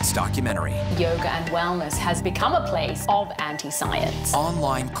Reports documentary. Yoga and wellness has become a place of anti-science.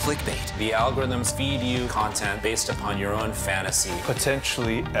 Online clickbait. The algorithms feed you content based upon your own fantasy.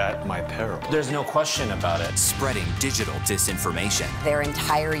 Potentially at my peril. There's no question about it. Spreading digital disinformation. Their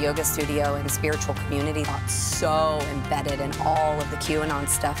entire yoga studio and spiritual community got so embedded in all of the QAnon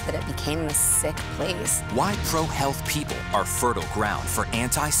stuff that it became this sick place. Why pro-health people are fertile ground for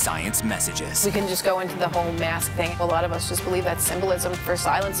anti-science messages. We can just go into the whole mask thing. A lot of us just believe that's symbolism for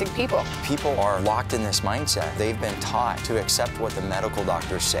silencing people. People are locked in this mindset. They've been taught to accept what the medical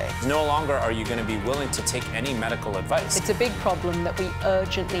doctors say. No longer are you going to be willing to take any medical advice. It's a big problem that we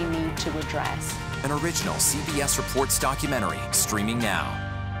urgently need to address. An original CBS Reports documentary, streaming now.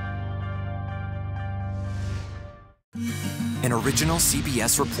 An original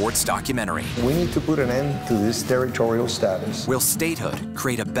CBS Reports documentary. We need to put an end to this territorial status. Will statehood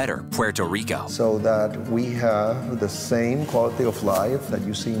create a better Puerto Rico? So that we have the same quality of life that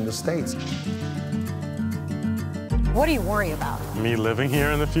you see in the States. What do you worry about? Me living here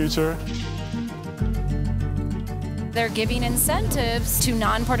in the future? They're giving incentives to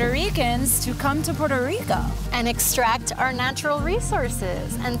non-Puerto Ricans to come to Puerto Rico and extract our natural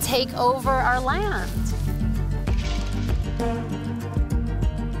resources and take over our land.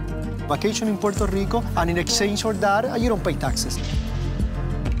 Vacation in Puerto Rico, and in exchange for that, you don't pay taxes.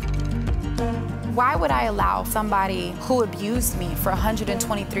 Why would I allow somebody who abused me for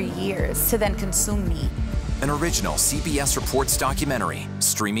 123 years to then consume me? An original CBS Reports documentary,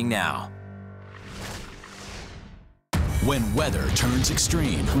 streaming now. When weather turns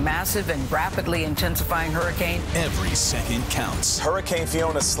extreme. Massive and rapidly intensifying hurricane. Every second counts. Hurricane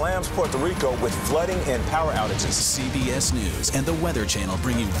Fiona slams Puerto Rico with flooding and power outages. CBS News and the Weather Channel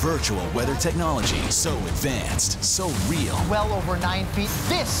bringing virtual weather technology so advanced, so real. Well over 9 feet.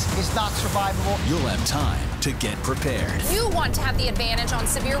 This is not survivable. You'll have time to get prepared. You want to have the advantage on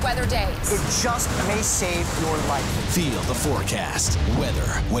severe weather days. It just may save your life. Feel the forecast. Weather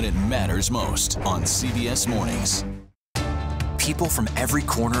when it matters most on CBS Mornings. People from every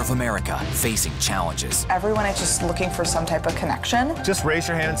corner of America facing challenges. Everyone is just looking for some type of connection. Just raise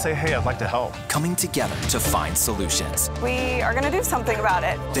your hand and say, hey, I'd like to help. Coming together to find solutions. We are going to do something about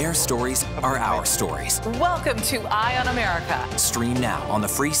it. Their stories are our stories. Welcome to Eye on America. Stream now on the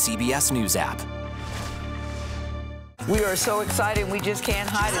free CBS News app. We are so excited, we just can't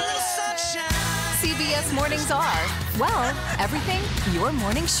hide it. CBS mornings are, well, everything your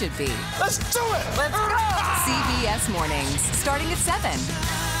morning should be. Let's do it! Let's go! CBS Mornings, starting at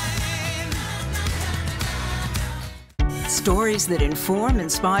 7. Stories that inform,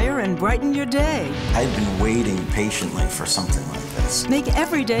 inspire, and brighten your day. I've been waiting patiently for something like this. Make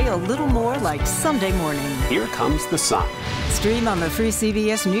every day a little more like Sunday morning. Here comes the sun. Stream on the free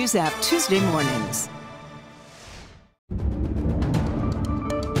CBS News app Tuesday mornings.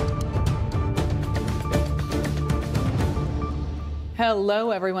 Hello,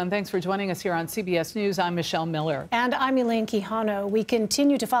 everyone. Thanks for joining us here on CBS News. I'm Michelle Miller. And I'm Elaine Quijano. We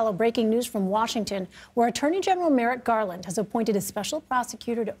continue to follow breaking news from Washington, where Attorney General Merrick Garland has appointed a special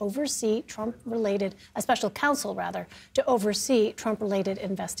prosecutor to oversee a special counsel, to oversee Trump-related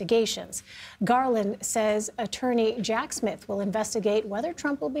investigations. Garland says Attorney Jack Smith will investigate whether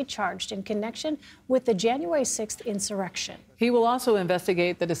Trump will be charged in connection with the January 6th insurrection. He will also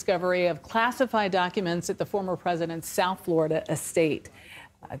investigate the discovery of classified documents at the former president's South Florida estate.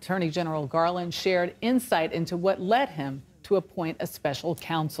 Attorney General Garland shared insight into what led him to appoint a special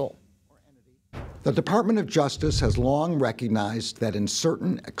counsel. The Department of Justice has long recognized that in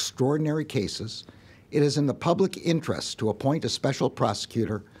certain extraordinary cases, it is in the public interest to appoint a special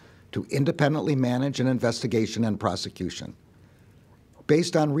prosecutor to independently manage an investigation and prosecution.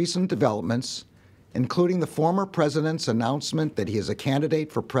 Based on recent developments, including the former president's announcement that he is a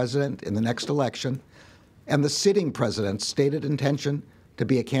candidate for president in the next election, and the sitting president's stated intention to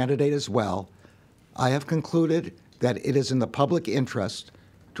be a candidate as well, I have concluded that it is in the public interest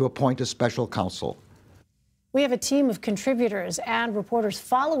to appoint a special counsel. We have a team of contributors and reporters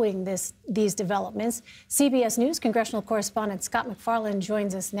following these developments. CBS News congressional correspondent Scott MacFarlane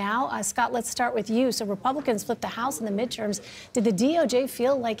joins us now. Scott, let's start with you. So Republicans flipped the House in the midterms. Did the DOJ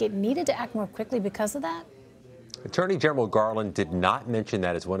feel like it needed to act more quickly because of that? Attorney General Garland did not mention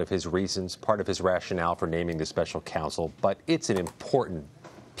that as one of his reasons, part of his rationale for naming the special counsel, but it's an important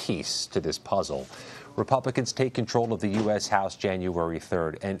piece to this puzzle. Republicans take control of the U.S. House January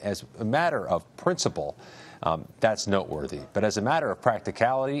 3rd, and as a matter of principle, that's noteworthy. But as a matter of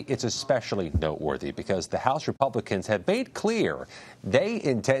practicality, it's especially noteworthy because the House Republicans have made clear they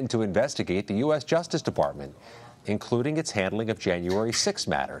intend to investigate the U.S. Justice Department, including its handling of January 6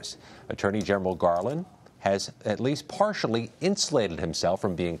 matters. Attorney General Garland has at least partially insulated himself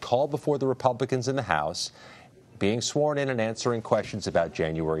from being called before the Republicans in the House, being sworn in and answering questions about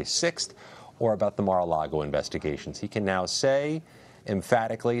January 6th or about the Mar-a-Lago investigations. He can now say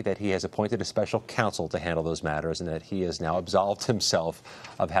emphatically that he has appointed a special counsel to handle those matters and that he has now absolved himself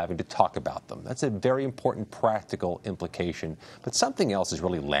of having to talk about them. That's a very important practical implication. But something else is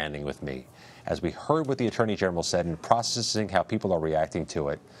really landing with me. As we heard what the Attorney General said and processing how people are reacting to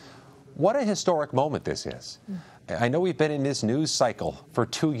it, what a historic moment this is. I know we've been in this news cycle for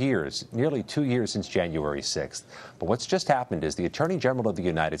 2 years, nearly 2 years since January 6th. But what's just happened is the Attorney General of the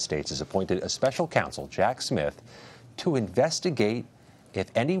United States has appointed a special counsel, Jack Smith, to investigate if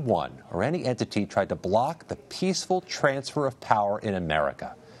anyone or any entity tried to block the peaceful transfer of power in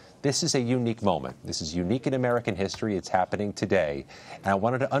America. This is a unique moment. This is unique in American history. It's happening today. And I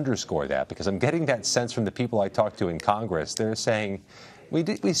wanted to underscore that because I'm getting that sense from the people I talked to in Congress. They're saying,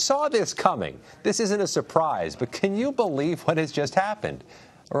 we saw this coming. This isn't a surprise, but can you believe what has just happened?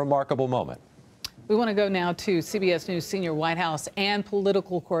 A remarkable moment. We want to go now to CBS News senior White House and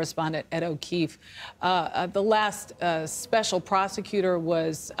political correspondent Ed O'Keefe. The last special prosecutor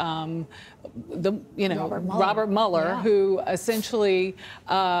was Robert Mueller, who essentially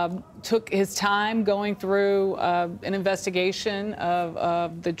took his time going through an investigation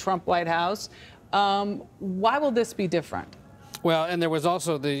of the Trump White House. Why will this be different? Well, and there was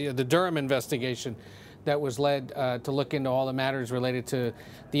also the Durham investigation that was led to look into all the matters related to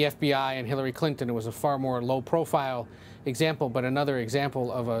the FBI and Hillary Clinton. It was a far more low-profile example, but another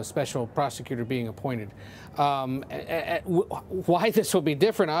example of a special prosecutor being appointed. Why this will be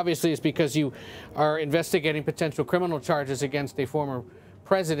different, obviously, is because you are investigating potential criminal charges against a former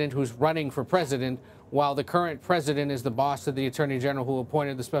president who's running for president, while the current president is the boss of the Attorney General who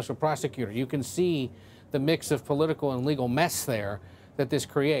appointed the special prosecutor. You can see the mix of political and legal mess there that this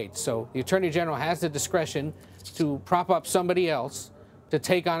creates. So the Attorney General has the discretion to prop up somebody else to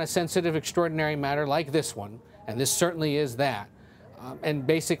take on a sensitive, extraordinary matter like this one, and this certainly is that, and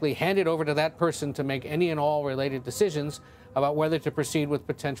basically hand it over to that person to make any and all related decisions about whether to proceed with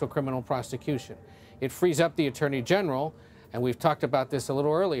potential criminal prosecution. It frees up the Attorney General, and we've talked about this a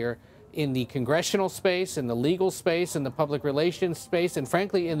little earlier, in the congressional space, in the legal space, in the public relations space, and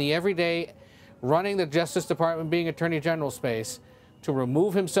frankly in the everyday running the Justice Department, being Attorney General space, to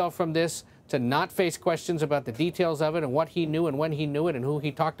remove himself from this, to not face questions about the details of it and what he knew and when he knew it and who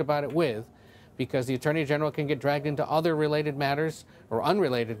he talked about it with, because the Attorney General can get dragged into other related matters or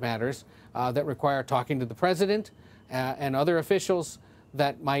unrelated matters that require talking to the President and other officials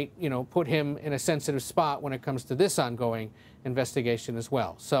that might, put him in a sensitive spot when it comes to this ongoing investigation as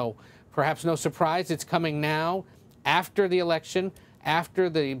well. So perhaps no surprise, it's coming now after the election, after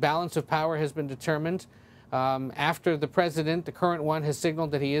the balance of power has been determined, after the President, the current one, has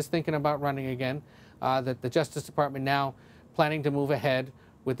signaled that he is thinking about running again, that the Justice Department now planning to move ahead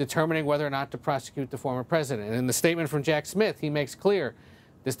with determining whether or not to prosecute the former president. And in the statement from Jack Smith, he makes clear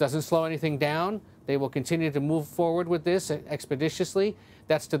this doesn't slow anything down. They will continue to move forward with this expeditiously.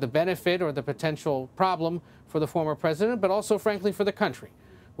 That's to the benefit or the potential problem for the former president, but also, frankly, for the country,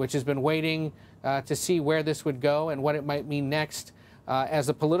 which has been waiting to see where this would go and what it might mean next as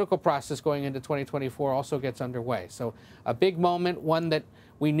the political process going into 2024 also gets underway. So a big moment, one that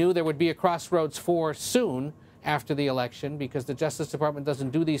we knew there would be a crossroads for soon after the election, because the Justice Department doesn't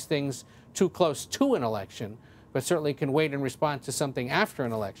do these things too close to an election, but certainly can wait in response to something after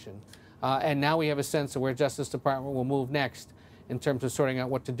an election. And now we have a sense of where Justice Department will move next in terms of sorting out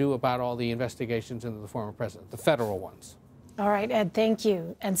what to do about all the investigations into the former president, the federal ones. All right, Ed, thank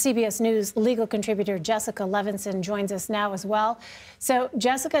you. And CBS News legal contributor Jessica Levinson joins us now as well. So,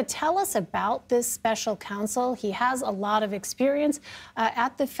 Jessica, tell us about this special counsel. He has a lot of experience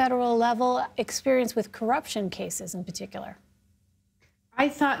at the federal level, experience with corruption cases in particular. I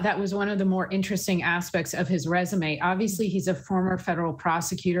thought that was one of the more interesting aspects of his resume. Obviously, he's a former federal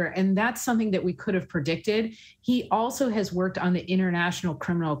prosecutor, and that's something that we could have predicted. He also has worked on the International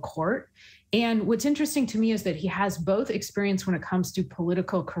Criminal Court. And what's interesting to me is that he has both experience when it comes to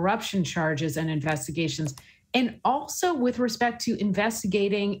political corruption charges and investigations, and also with respect to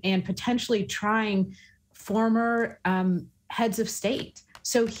investigating and potentially trying former heads of state.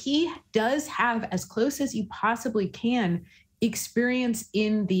 So he does have, as close as you possibly can, experience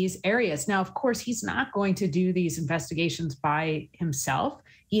in these areas. Now, of course, he's not going to do these investigations by himself.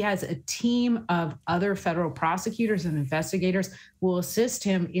 He has a team of other federal prosecutors and investigators who will assist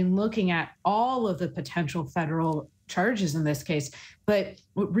him in looking at all of the potential federal charges in this case. But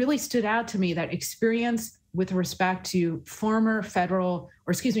what really stood out to me, that experience with respect to former foreign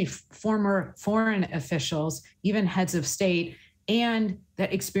officials, even heads of state, and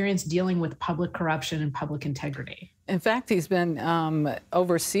that experience dealing with public corruption and public integrity. In fact, he's been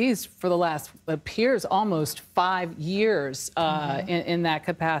overseas for the last, appears almost 5 years in that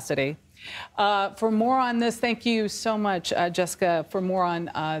capacity. For more on this, thank you so much, Jessica. For more on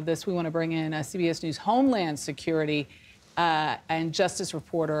this, we want to bring in CBS News Homeland Security and Justice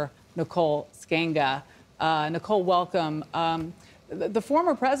reporter Nicole Sganga. Nicole, welcome. The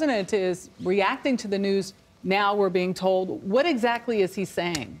former president is reacting to the news. Now we're being told. What exactly is he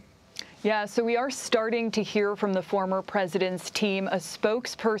saying? Yeah, so we are starting to hear from the former president's team, a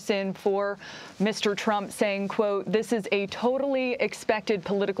spokesperson for Mr. Trump saying, quote, "This is a totally expected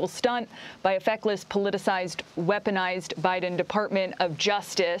political stunt by a feckless, politicized, weaponized Biden Department of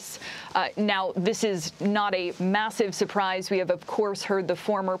Justice." Now, this is not a massive surprise. We have, of course, heard the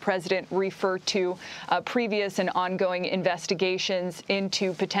former president refer to previous and ongoing investigations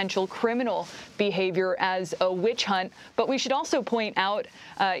into potential criminal behavior as a witch hunt. But we should also point out,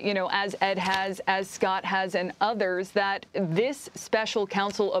 as Ed has, as Scott has, and others, that this special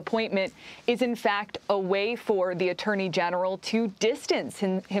counsel appointment is in fact a way for the Attorney General to distance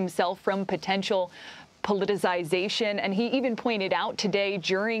himself from potential politicization. And he even pointed out today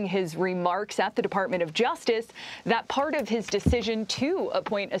during his remarks at the Department of Justice that part of his decision to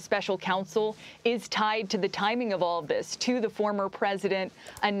appoint a special counsel is tied to the timing of all of this, to the former president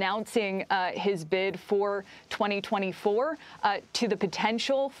announcing his bid for 2024, to the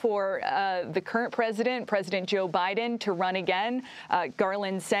potential for the current president, President Joe Biden, to run again.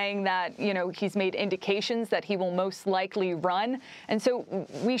 Garland saying that, he's made indications that he will most likely run. And so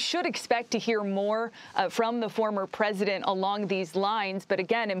we should expect to hear more from the former president along these lines. But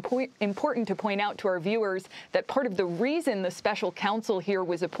again, important to point out to our viewers that part of the reason the special counsel here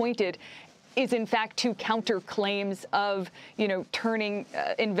was appointed is in fact to counter claims of, turning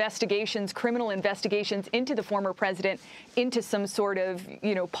investigations, criminal investigations into the former president into some sort of,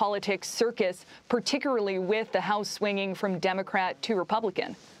 politics circus, particularly with the House swinging from Democrat to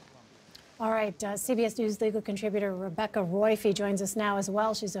Republican. All right, CBS News legal contributor Rebecca Roiphe joins us now as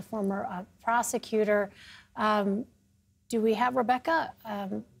well. She's a former prosecutor. Do we have Rebecca?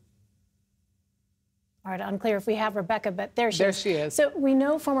 All right, unclear if we have Rebecca, but there she is. So we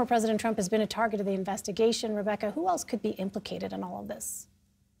know former President Trump has been a target of the investigation. Rebecca, who else could be implicated in all of this?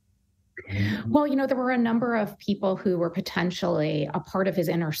 Well, there were a number of people who were potentially a part of his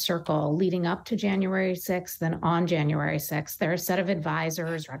inner circle leading up to January 6th and on January 6th. There are a set of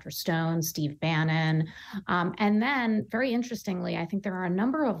advisors, Roger Stone, Steve Bannon. And then, very interestingly, I think there are a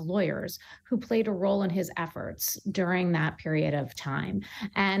number of lawyers who played a role in his efforts during that period of time.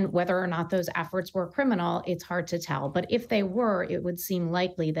 And whether or not those efforts were criminal, it's hard to tell. But if they were, it would seem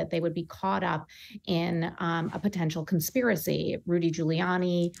likely that they would be caught up in a potential conspiracy. Rudy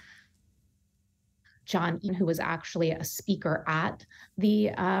Giuliani, John, who was actually a speaker at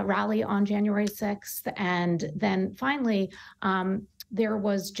the rally on January 6th. And then finally, there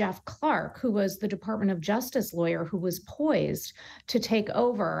was Jeff Clark, who was the Department of Justice lawyer who was poised to take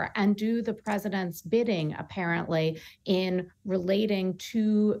over and do the president's bidding, apparently, in relating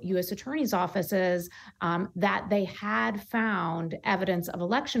to U.S. attorneys' offices that they had found evidence of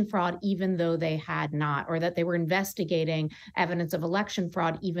election fraud, even though they had not, or that they were investigating evidence of election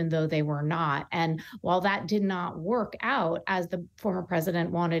fraud, even though they were not. And while that did not work out as the former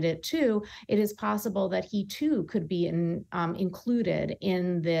president wanted it to, it is possible that he, too, could be included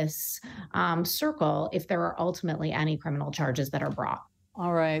in this circle if there are ultimately any criminal charges that are brought.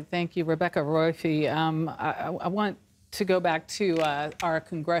 All right. Thank you, Rebecca Roife. I want to go back to our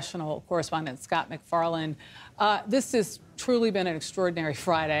congressional correspondent, Scott McFarland. This has truly been an extraordinary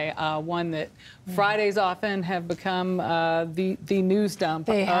Friday, one that Fridays often have become the news dump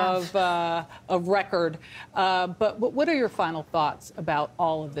of record. But what are your final thoughts about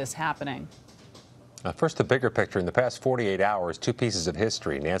all of this happening? First, the bigger picture. In the past 48 hours, two pieces of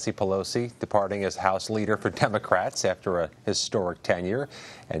history. Nancy Pelosi departing as House leader for Democrats after a historic tenure.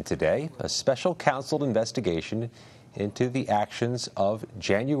 And today, a special counsel investigation into the actions of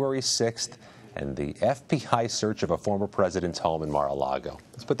January 6th and the FBI search of a former president's home in Mar-a-Lago.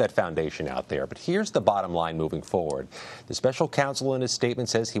 Let's put that foundation out there. But here's the bottom line moving forward. The special counsel in his statement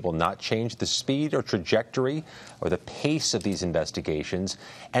says he will not change the speed or trajectory or the pace of these investigations.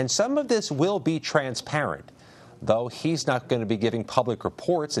 And some of this will be transparent, though he's not going to be giving public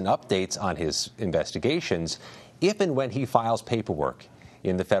reports and updates on his investigations if and when he files paperwork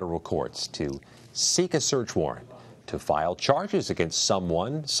in the federal courts to seek a search warrant, to file charges against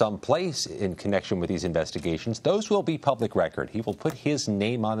someone, someplace in connection with these investigations. Those will be public record. He will put his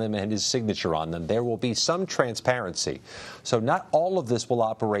name on them and his signature on them. There will be some transparency. So not all of this will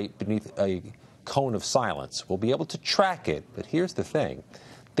operate beneath a cone of silence. We'll be able to track it, but here's the thing.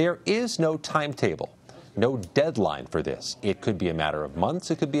 There is no timetable, no deadline for this. It could be a matter of months.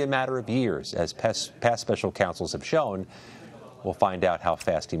 It could be a matter of years. As past special counsels have shown, we'll find out how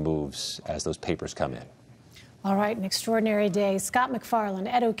fast he moves as those papers come in. All right, an extraordinary day. Scott McFarland,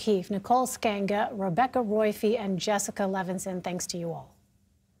 Ed O'Keefe, Nicole Skanga, Rebecca Roife, and Jessica Levinson. Thanks to you all.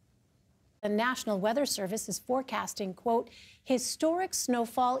 The National Weather Service is forecasting, quote, historic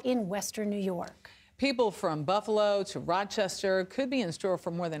snowfall in western New York. People from Buffalo to Rochester could be in store for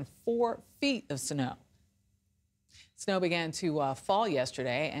more than 4 feet of snow. Snow began to fall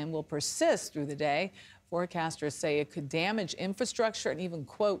yesterday and will persist through the day. Forecasters say it could damage infrastructure and even,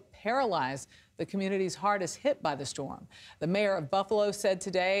 quote, paralyze the communities hardest hit by the storm. The mayor of Buffalo said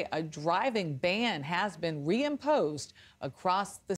today a driving ban has been reimposed across the